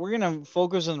 we're gonna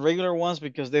focus on regular ones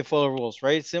because they follow rules,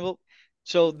 right? Simple.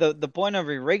 So the point of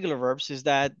irregular verbs is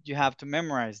that you have to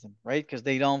memorize them, right? Because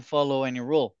they don't follow any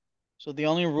rule. So the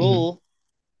only rule,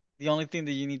 the only thing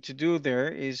that you need to do there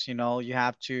is, you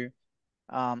have to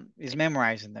is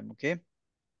memorizing them, okay?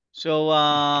 So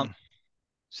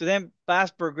so then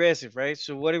past progressive, right?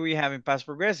 So what do we have in past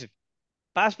progressive?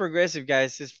 Past progressive,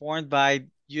 guys, is formed by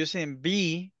using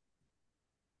be,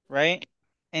 right?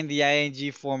 And the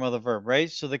ing form of the verb, right?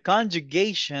 So the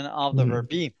conjugation of the verb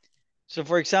be. So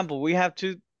for example, we have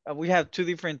two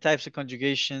different types of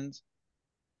conjugations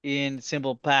in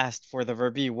simple past for the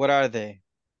verb be. What are they?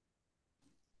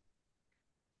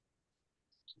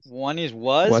 One is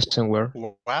was Was and were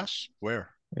Was, where?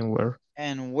 and were.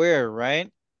 and where,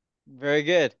 right? Very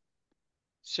good.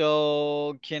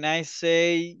 So can I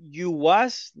say you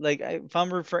was? Like if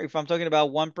I'm talking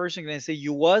about one person, can I say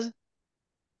you was?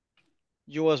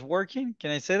 You was working?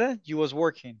 Can I say that? You was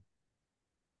working.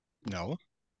 No,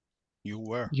 you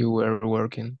were. You were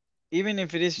working. Even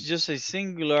if it is just a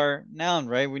singular noun,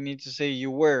 right? We need to say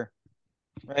you were,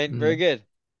 right? Very Mhm. good.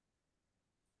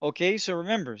 Okay, so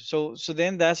remember, so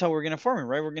then that's how we're gonna form it,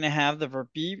 right? We're gonna have the verb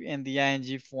be and the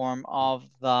ing form of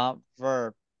the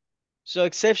verb. So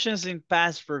exceptions in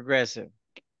past progressive.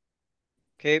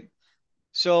 Okay,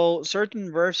 so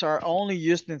certain verbs are only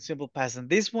used in simple past, and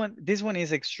this one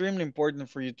is extremely important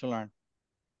for you to learn.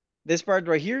 This part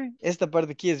right here, esta parte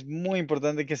aquí es muy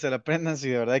importante que se la aprendan si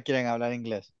de verdad quieren hablar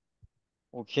inglés.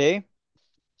 Okay,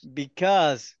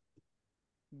 because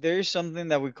there is something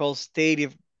that we call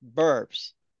stative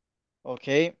verbs.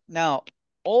 Okay, now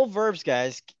all verbs,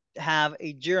 guys, have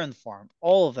a gerund form,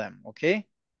 all of them. Okay,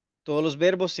 todos los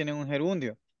verbos tienen un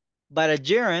gerundio. But a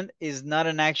gerund is not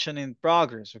an action in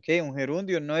progress. Okay, un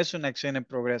gerundio no es una acción en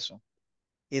progreso.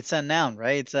 It's a noun,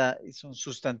 right? It's un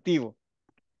sustantivo.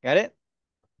 Got it?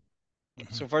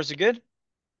 So far, so good.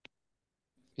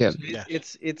 Yeah. So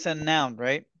Yes. it's a noun,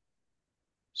 right?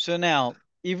 So now,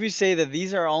 if we say that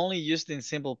these are only used in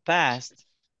simple past,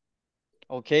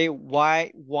 okay,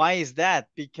 why is that?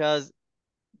 Because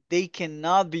they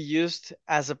cannot be used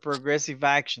as a progressive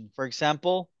action. For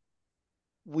example,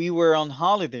 we were on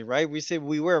holiday, right? We say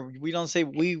we were. We don't say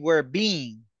we were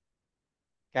being.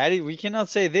 Got it? We cannot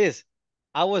say this.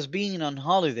 I was being on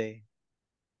holiday.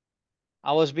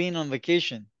 I was being on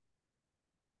vacation,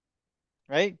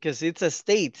 right? Because it's a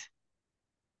state.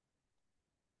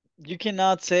 You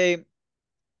cannot say,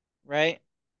 right?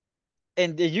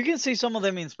 And you can say some of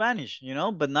them in Spanish,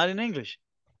 but not in English.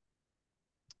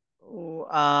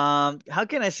 How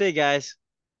can I say, guys?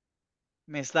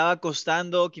 Me estaba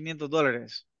costando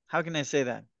 $500. How can I say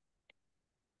that?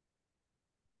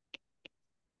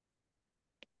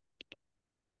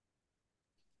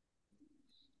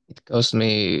 It cost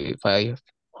me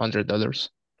 $500.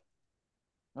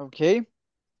 Okay.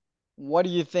 What do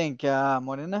you think,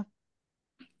 Morena?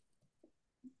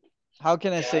 How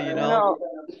can I say, No,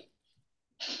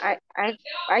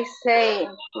 I say,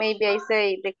 maybe I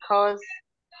say the cost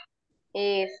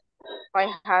is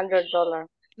 $500.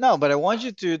 No, but I want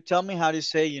you to tell me how to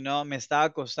say, you know, me estaba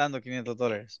costando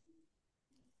 $500.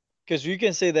 Because you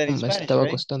can say that in Me Spanish, estaba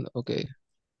right? costando. Okay.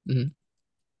 Mhm.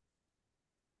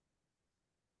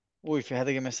 Uy,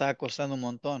 fíjate que me estaba costando un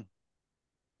montón.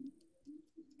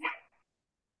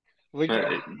 We,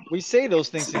 But we say those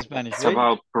things in Spanish, it's right?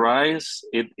 about price.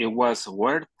 It was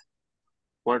worth,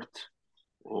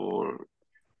 or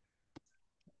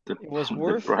It was the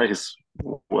worth. price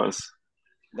was.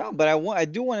 No, but I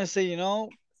do want to say, you know,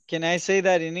 can I say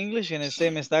that in English? Can I say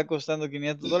me está costando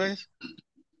 $500?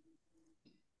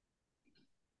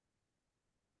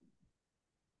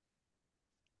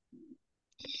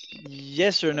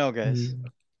 Yes or no, guys?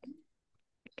 Mm,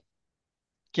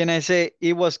 Can I say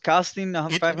it was costing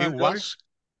It $500? was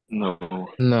No.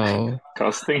 No.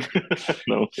 Costing?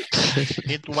 No.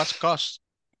 it was cost.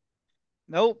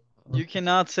 Nope, you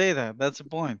cannot say that. That's the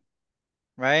point,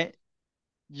 right?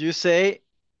 You say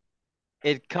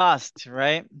it cost,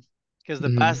 right? Because the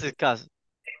past Mhm. is cost.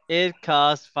 It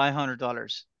cost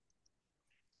 $500.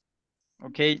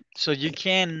 Okay, so you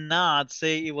cannot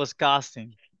say it was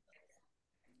costing.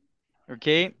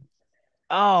 Okay.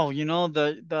 Oh, you know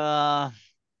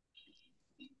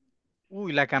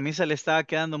uy, la camisa le estaba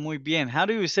quedando muy bien. How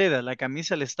do you say that? La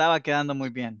camisa le estaba quedando muy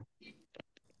bien.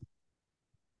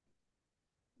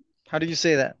 How do you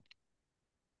say that?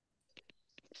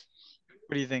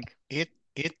 What do you think? It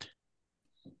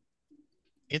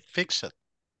fixed.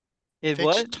 It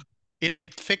what? It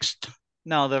fixed.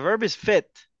 No, the verb is fit.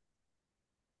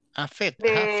 Fit.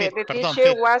 Fit. The Perdón, t-shirt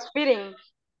fit. was fitting.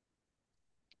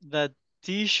 The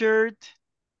t-shirt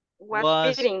Was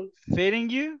was fitting. fitting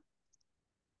you.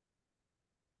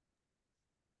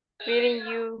 Fitting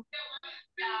you.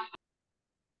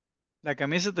 La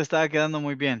camisa te estaba quedando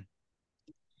muy bien.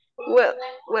 Well,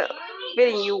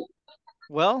 fitting you.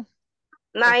 Well,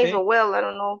 Nice okay. or well, I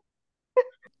don't know.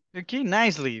 Okay,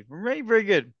 nicely. Very, very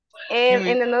good. And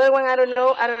Anyway, another one, I don't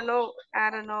know.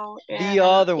 the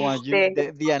other Is one,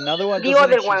 the another one the doesn't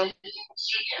other exist. one.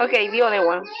 Okay, the other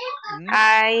one.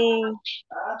 Mhm.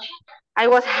 I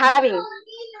was having.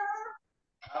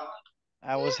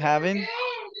 I was having.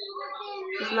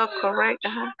 It's not correct.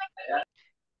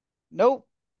 Nope,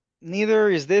 neither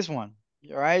is this one.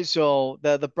 All right, so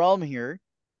the problem here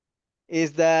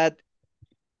is that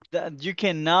you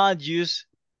cannot use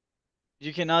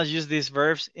these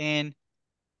verbs in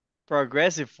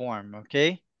progressive form.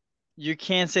 Okay, you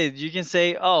can't say you can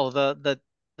say oh the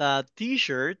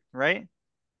t-shirt, right?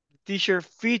 T-shirt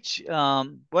fit.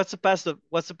 What's the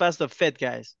past of fit,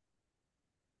 guys?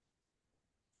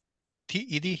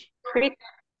 TED. Fit.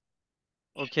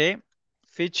 Okay,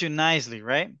 fit you nicely,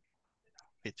 right?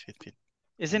 Fit.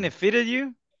 Isn't it fitted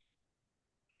you?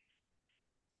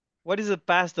 What is the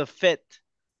past of fit?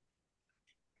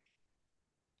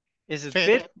 Is it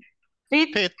Fit.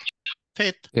 fit? Fit.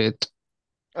 Fit. It.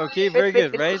 Okay, Fit, very fit,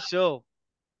 good, fit. right? So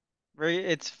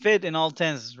it's fit in all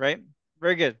tenses, right?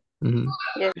 Very good. Mhm.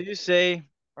 Yes. So you say,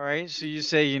 all right, so you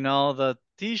say, you know, the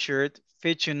t-shirt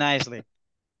fits you nicely.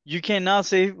 You cannot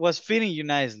say was fitting you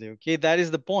nicely, okay? That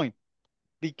is the point.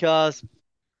 Because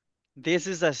this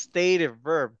is a stative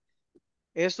verb.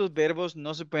 Estos verbos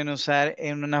no se pueden usar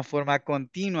en una forma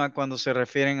continua cuando se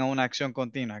refieren a una acción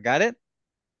continua. ¿Got it?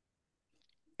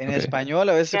 En Okay. español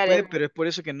a veces se Got puede, it. pero es por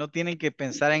eso que no tienen que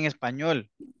pensar en español.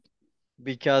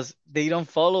 Because they don't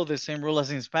follow the same rule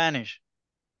as in Spanish.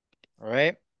 All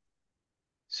right?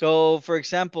 So, for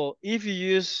example, if you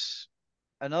use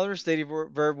another stative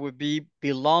verb would be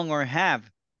belong or have.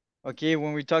 Okay,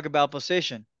 when we talk about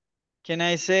possession. Can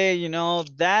I say, you know,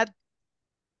 that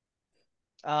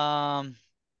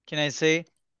can I say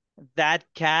that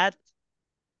cat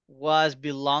was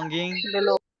belonging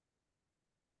Below.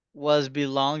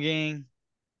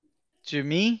 to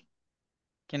me?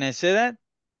 Can I say that?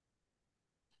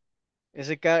 Ese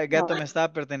No. gato me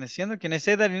está perteneciendo. Can I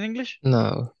say that in English?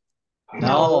 No.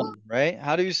 No, right?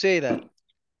 How do you say that?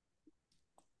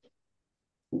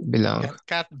 Belong. That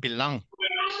cat belong.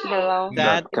 Below.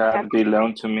 That That cat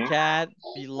belonged to me. cat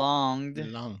belonged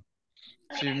Belong.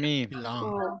 to me.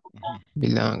 Belong.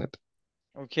 Belonged.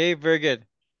 Okay, very good.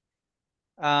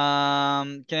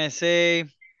 Can I say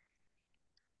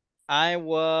I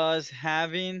was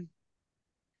having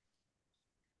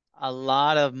a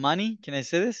lot of money? Can I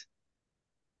say this?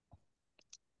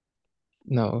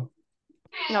 No.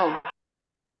 No.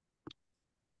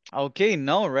 Okay,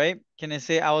 no, right? Can I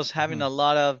say I was having a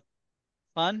lot of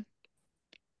fun?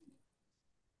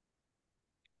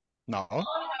 No.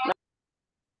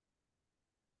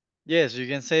 Yes, you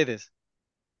can say this.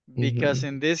 because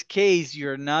in this case,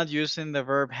 you're not using the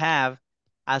verb have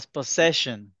as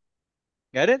possession.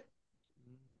 Got it?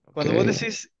 Cuando vos Okay.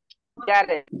 decís Got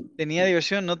it. tenía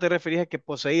diversión, no te referías a que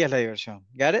poseías la diversión.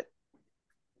 Got it?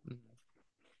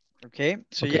 Okay,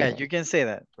 so Okay. yeah, you can say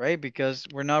that, right? Because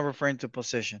we're not referring to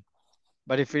possession.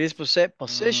 But if it is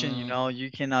possession, you know, you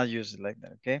cannot use it like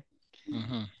that, okay?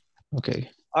 Okay.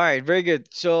 All right, very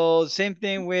good. So same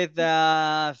thing with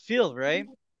feel, right?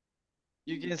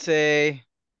 You can say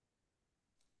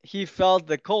he felt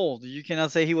the cold. You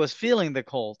cannot say he was feeling the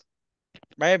cold,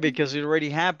 right? Because it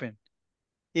already happened.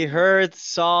 He heard,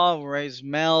 saw, right?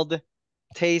 Smelled,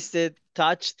 tasted,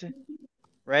 touched,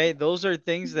 right? Those are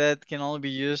things that can only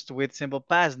be used with simple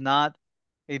past, not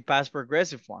a past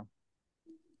progressive form.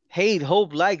 Hate,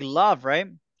 hope, like, love, right?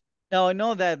 Now I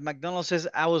know that McDonald says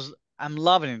I'm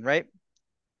loving it, right?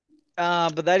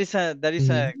 But that is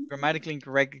a grammatically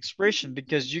incorrect expression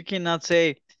because you cannot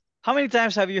say, how many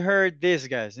times have you heard this,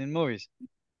 guys, in movies?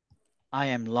 I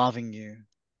am loving you.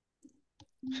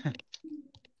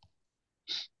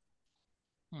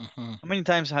 How many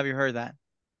times have you heard that?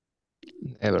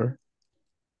 Never.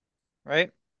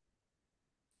 Right?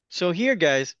 So here,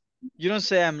 guys, you don't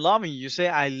say I'm loving you say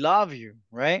I love you,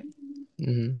 right?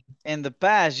 In the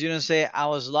past, you don't say I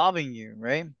was loving you,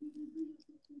 right?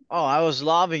 Oh, I was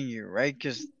loving you, right?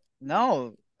 Because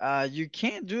no, you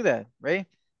can't do that, right?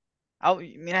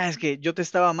 Mira, es que yo te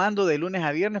estaba amando de lunes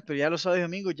a viernes, pero ya los sábados y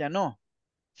domingos ya no,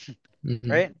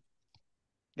 right?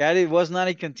 Got it? Was not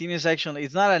a continuous action.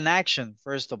 It's not an action,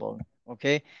 first of all,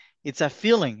 okay? It's a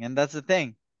feeling, and that's the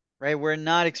thing, right? We're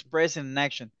not expressing an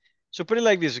action. So put it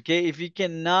like this, okay? If you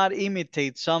cannot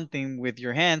imitate something with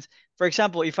your hands, for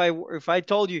example, if I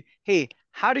told you, hey,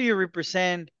 how do you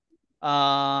represent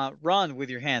run with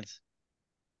your hands,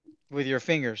 with your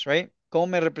fingers, right? ¿Cómo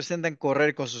me representan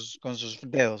correr con sus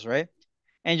dedos, right?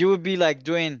 And you would be like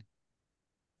doing,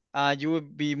 you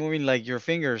would be moving like your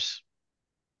fingers,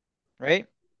 right?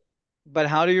 But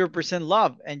how do you represent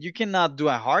love? And you cannot do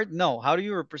a heart. No. How do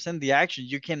you represent the action?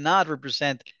 You cannot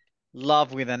represent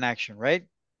love with an action, right?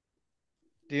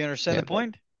 Do you understand the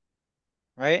point?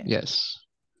 Right? Yes.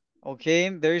 Okay.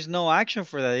 There is no action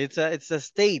for that. It's a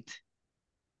state.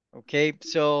 Okay.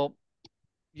 So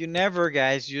you never,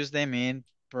 guys, use them in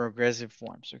progressive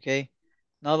forms. Okay.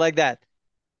 Not like that.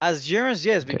 As gerunds,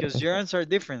 yes, because gerunds are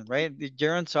different, right? The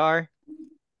gerunds are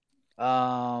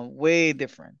way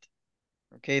different.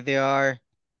 Okay. They are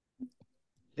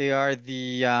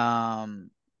the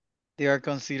they are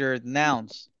considered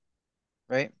nouns,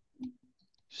 right?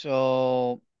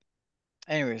 So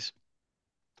anyways,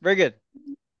 very good.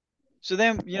 So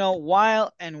then,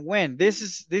 while and when, this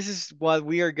is what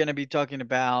we are going to be talking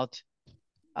about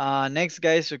next,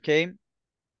 guys. Okay,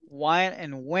 while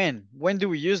and when do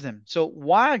we use them? So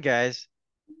while, guys,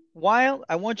 while,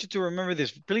 I want you to remember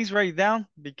this, please write it down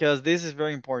because this is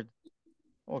very important.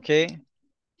 Okay,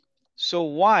 so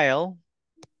while,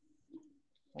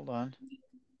 hold on,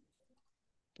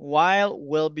 while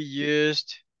will be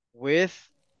used with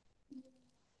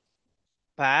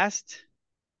past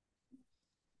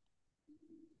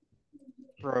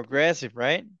progressive,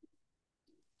 right?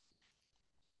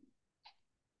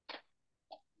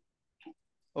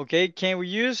 Okay, can we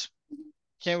use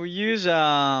hold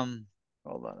on,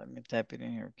 let me type it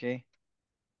in here, okay?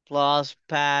 Plus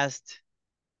past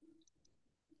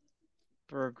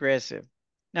progressive.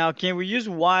 Now, can we use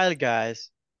while, guys,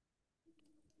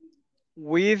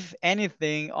 with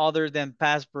anything other than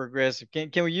past progressive?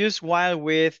 Can we use while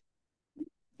with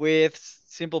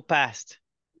simple past?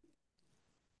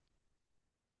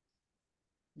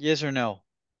 Yes or no?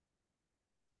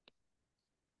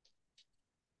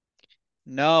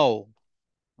 No,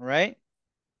 right?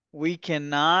 We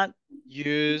cannot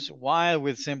use while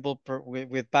with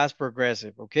with past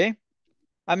progressive, okay?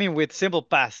 I mean with simple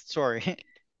past, sorry.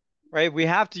 Right? We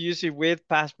have to use it with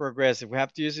past progressive. We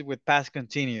have to use it with past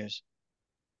continuous.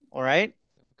 All right?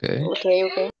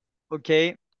 Okay.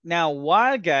 Okay. Now,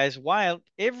 while, guys, while,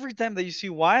 every time that you see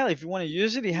while, if you want to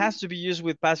use it, it has to be used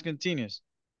with past continuous.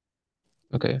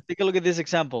 Okay. Take a look at this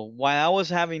example. While I was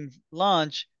having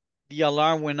lunch, the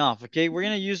alarm went off. Okay. We're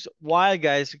going to use while,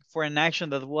 guys, for an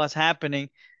action that was happening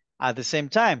at the same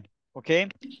time. Okay.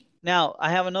 Now,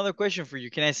 I have another question for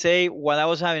you. Can I say while I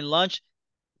was having lunch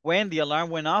when the alarm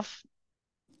went off?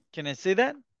 Can I say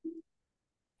that?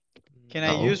 Can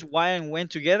I use while and when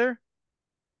together?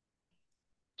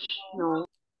 No.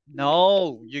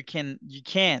 No, you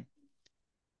can't.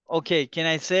 Okay, can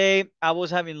I say I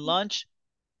was having lunch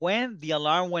when the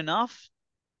alarm went off?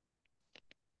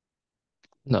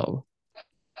 No.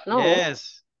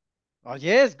 Yes. Oh,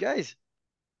 yes, guys.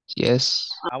 Yes.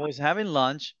 I was having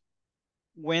lunch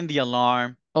when the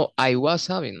alarm. Oh, I was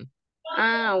having.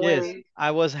 Yes, When.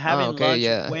 I was having Okay, lunch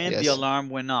yeah, when the yes, alarm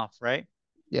went off, right?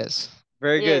 yes.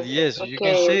 Very good. Yes. Yes, you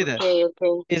can Okay, say that. okay,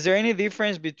 okay. Is there any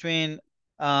difference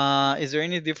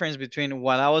between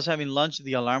while I was having lunch,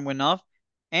 the alarm went off,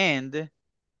 and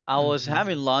I was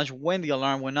having lunch when the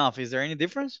alarm went off? Is there any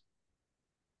difference?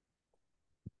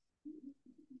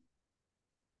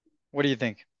 What do you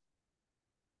think?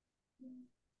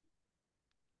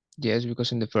 Yes,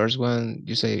 because in the first one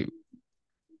you say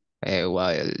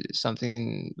while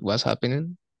something was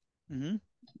happening,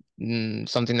 Hmm.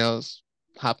 something else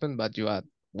happened, but you add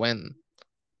when,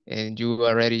 and you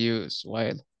already use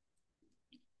while.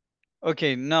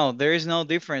 Okay, no, there is no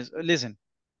difference. Listen,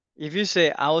 if you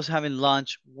say I was having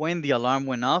lunch when the alarm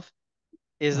went off,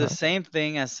 is the Uh-huh. same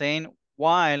thing as saying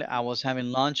while I was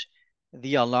having lunch,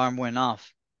 the alarm went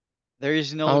off. There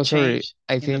is no Oh, sorry. change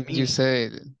I in the think you meaning.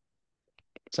 said.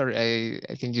 Sorry,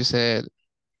 I think you said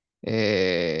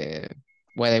uh,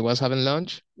 while I was having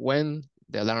lunch when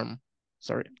the alarm.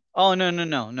 Sorry. Oh, no, no,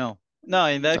 no, no. No,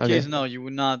 in that Okay. case, no, you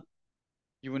would not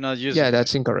use Yeah, it.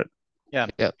 that's incorrect. Yeah.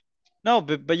 Yeah. No,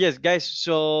 but yes, guys,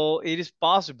 so it is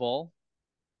possible,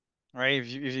 right? If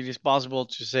it is possible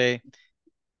to say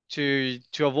to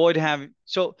avoid having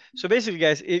so basically,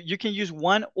 guys, you can use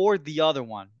one or the other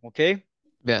one, okay?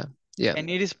 Yeah. Yeah. And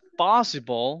it is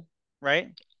possible, right?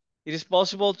 It is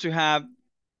possible to have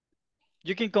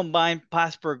you can combine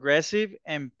past progressive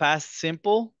and past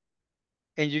simple,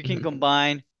 and you can Mhm.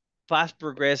 combine past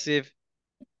progressive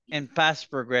and past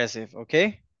progressive,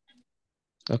 okay?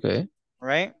 Okay.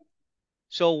 Right?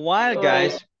 So while, Right.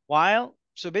 guys, while,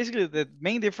 so basically the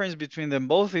main difference between them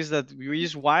both is that we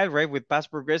use while, right, with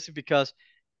past progressive because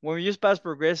when we use past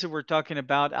progressive, we're talking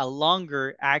about a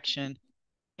longer action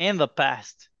in the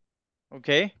past,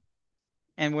 okay?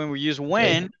 And when we use Okay.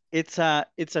 when, it's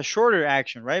a shorter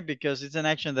action, right? Because it's an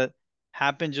action that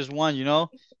happened just one,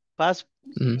 Past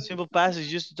Mhm. simple past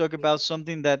is used to talk about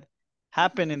something that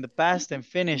happened in the past and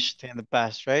finished in the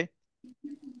past, right?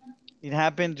 It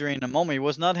happened during a moment. It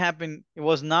was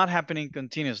not happening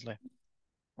continuously.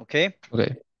 Okay?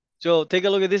 Okay. So take a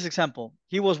look at this example.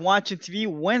 He was watching TV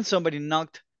when somebody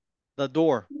knocked the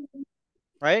door,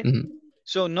 right? Mhm.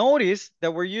 So notice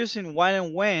that we're using while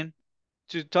and when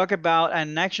to talk about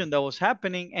an action that was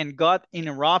happening and got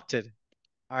interrupted.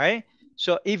 All right.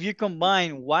 So if you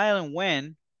combine while and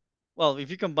when, well, if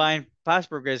you combine past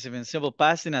progressive and simple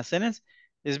past in a sentence,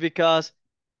 is because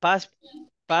past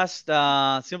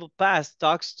simple past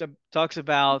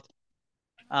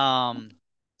um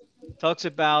talks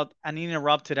about an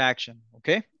interrupted action.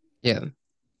 Okay. Yeah.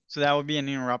 So that would be an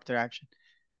interrupted action.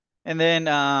 And then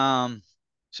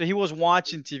so he was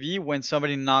watching TV when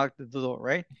somebody knocked at the door,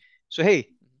 right? So hey,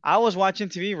 I was watching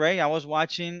TV, right? I was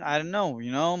watching, I don't know,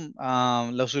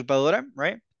 La Usurpadora,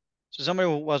 right? So somebody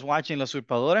was watching La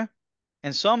Usurpadora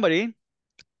and somebody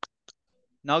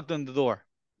knocked on the door,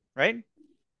 right?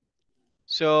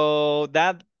 So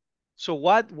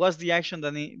what was the action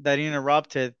that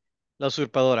interrupted La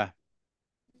Usurpadora?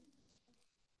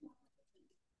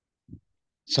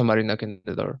 Somebody knocking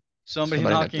the door. Somebody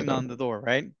Somebody knocked the knocking door. on the door,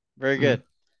 right? Very Mhm. good.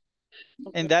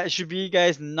 And that should be,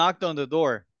 guys, knocked on the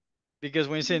door. Because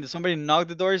when you say somebody knocked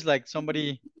the door, it's like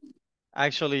somebody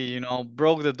actually,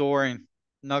 broke the door and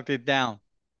knocked it down,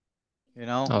 you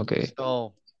know? Okay.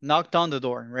 So knocked on the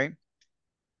door, right?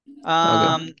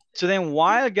 Okay. So then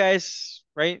while, guys,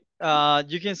 right?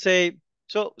 You can say,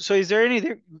 so is there any,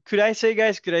 could I say,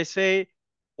 guys, could I say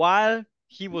while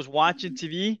he was watching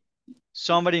TV,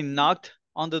 somebody knocked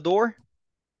on the door?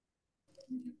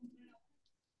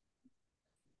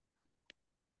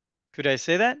 Could I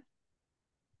say that?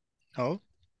 No.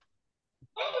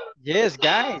 Yes,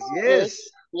 guys, Yes,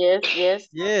 yes, yes, yes.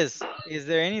 yes. Is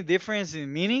there any difference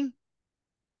in meaning?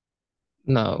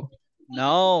 No.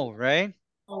 No, right?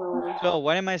 Mm, So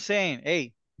what am I saying?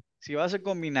 Hey, si vas a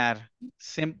combinar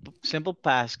simple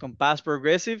past con past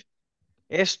progressive,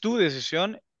 es tu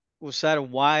decisión usar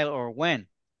while or when.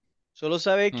 Solo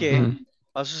sabe que Mhm.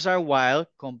 vas a usar while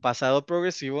con pasado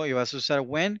progresivo y vas a usar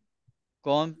when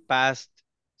con past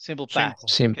simple Simple. past.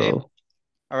 Okay. Simple.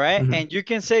 All right. Mhm. And you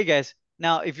can say, guys,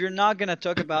 now if you're not going to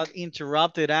talk about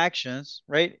interrupted actions,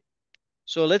 right?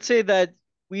 So let's say that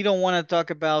we don't want to talk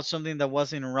about something that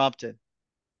was interrupted,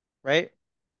 right?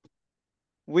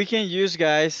 We can use,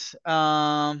 guys,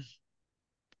 well,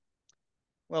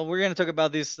 we're going to talk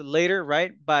about this later,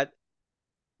 right? But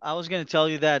I was going to tell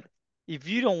you that if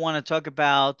you don't want to talk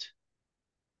about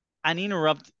an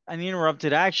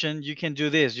interrupted action, you can do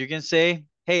this. You can say,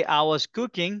 "Hey, I was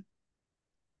cooking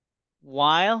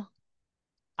while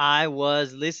I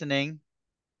was listening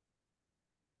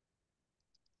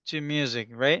to music,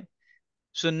 right?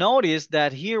 So notice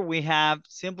that here we have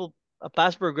simple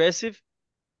past progressive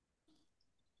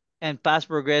and past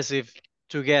progressive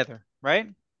together, right?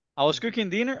 I was cooking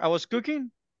dinner. I was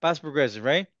cooking, past progressive,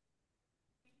 right?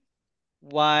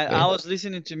 While I Okay. was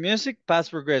listening to music,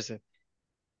 past progressive.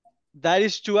 That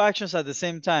is two actions at the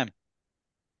same time.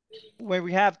 When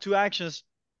we have two actions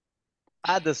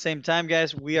at the same time,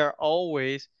 guys, we are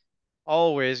always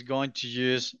going to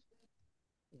use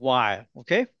while,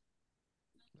 okay?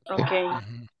 Okay.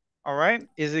 Mhm. All right.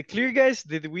 Is it clear, guys?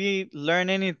 Did we learn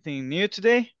anything new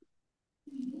today?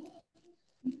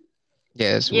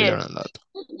 Yes, we learn Yes. a lot.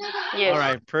 All Yes.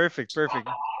 right. Perfect. Perfect.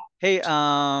 Hey,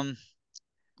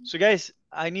 so guys,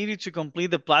 I need you to complete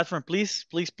the platform, please.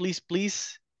 Please, please,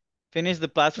 please finish the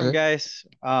platform, Okay. guys.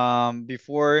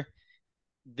 Before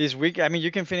this week. I mean,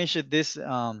 you can finish it this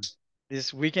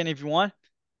weekend if you want.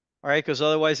 All right, because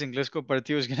otherwise Inglés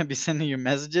Cooperativo is gonna be sending you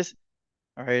messages.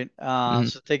 All right. Mhm.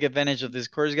 So take advantage of this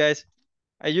course, guys.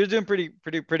 You're doing pretty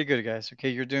good, guys. Okay,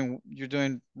 you're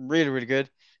doing really, really good.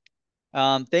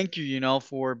 Thank you,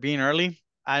 for being early.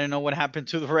 I don't know what happened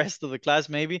to the rest of the class.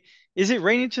 Maybe is it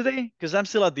raining today? Because I'm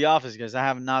still at the office, guys. I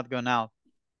have not gone out.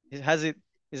 Has it?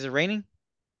 Is it raining?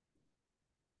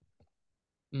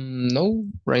 No,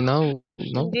 right now,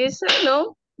 no. This,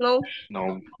 no, no,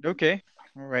 No. Okay.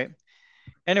 All right.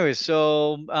 Anyway,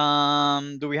 so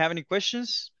do we have any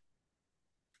questions?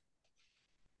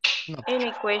 No.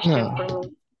 any question No. for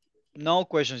me. No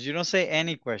questions. You don't say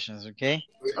any questions, okay?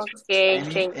 Okay,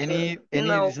 Any thank you. any any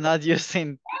No. it's not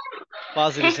using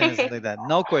positive sentences like that.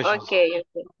 No questions. Okay,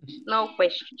 okay. No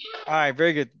question. All right,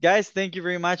 very good. Guys, thank you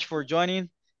very much for joining.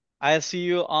 I'll see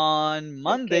you on Okay.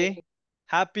 Monday.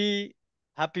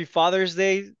 Happy Father's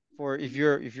Day for if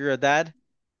you're a dad.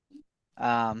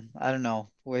 I don't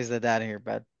know who is the dad here,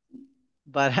 but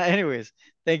anyways,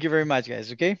 thank you very much,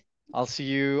 guys. Okay? I'll see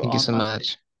you Thank you on so Monday.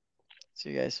 much. See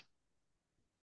you guys.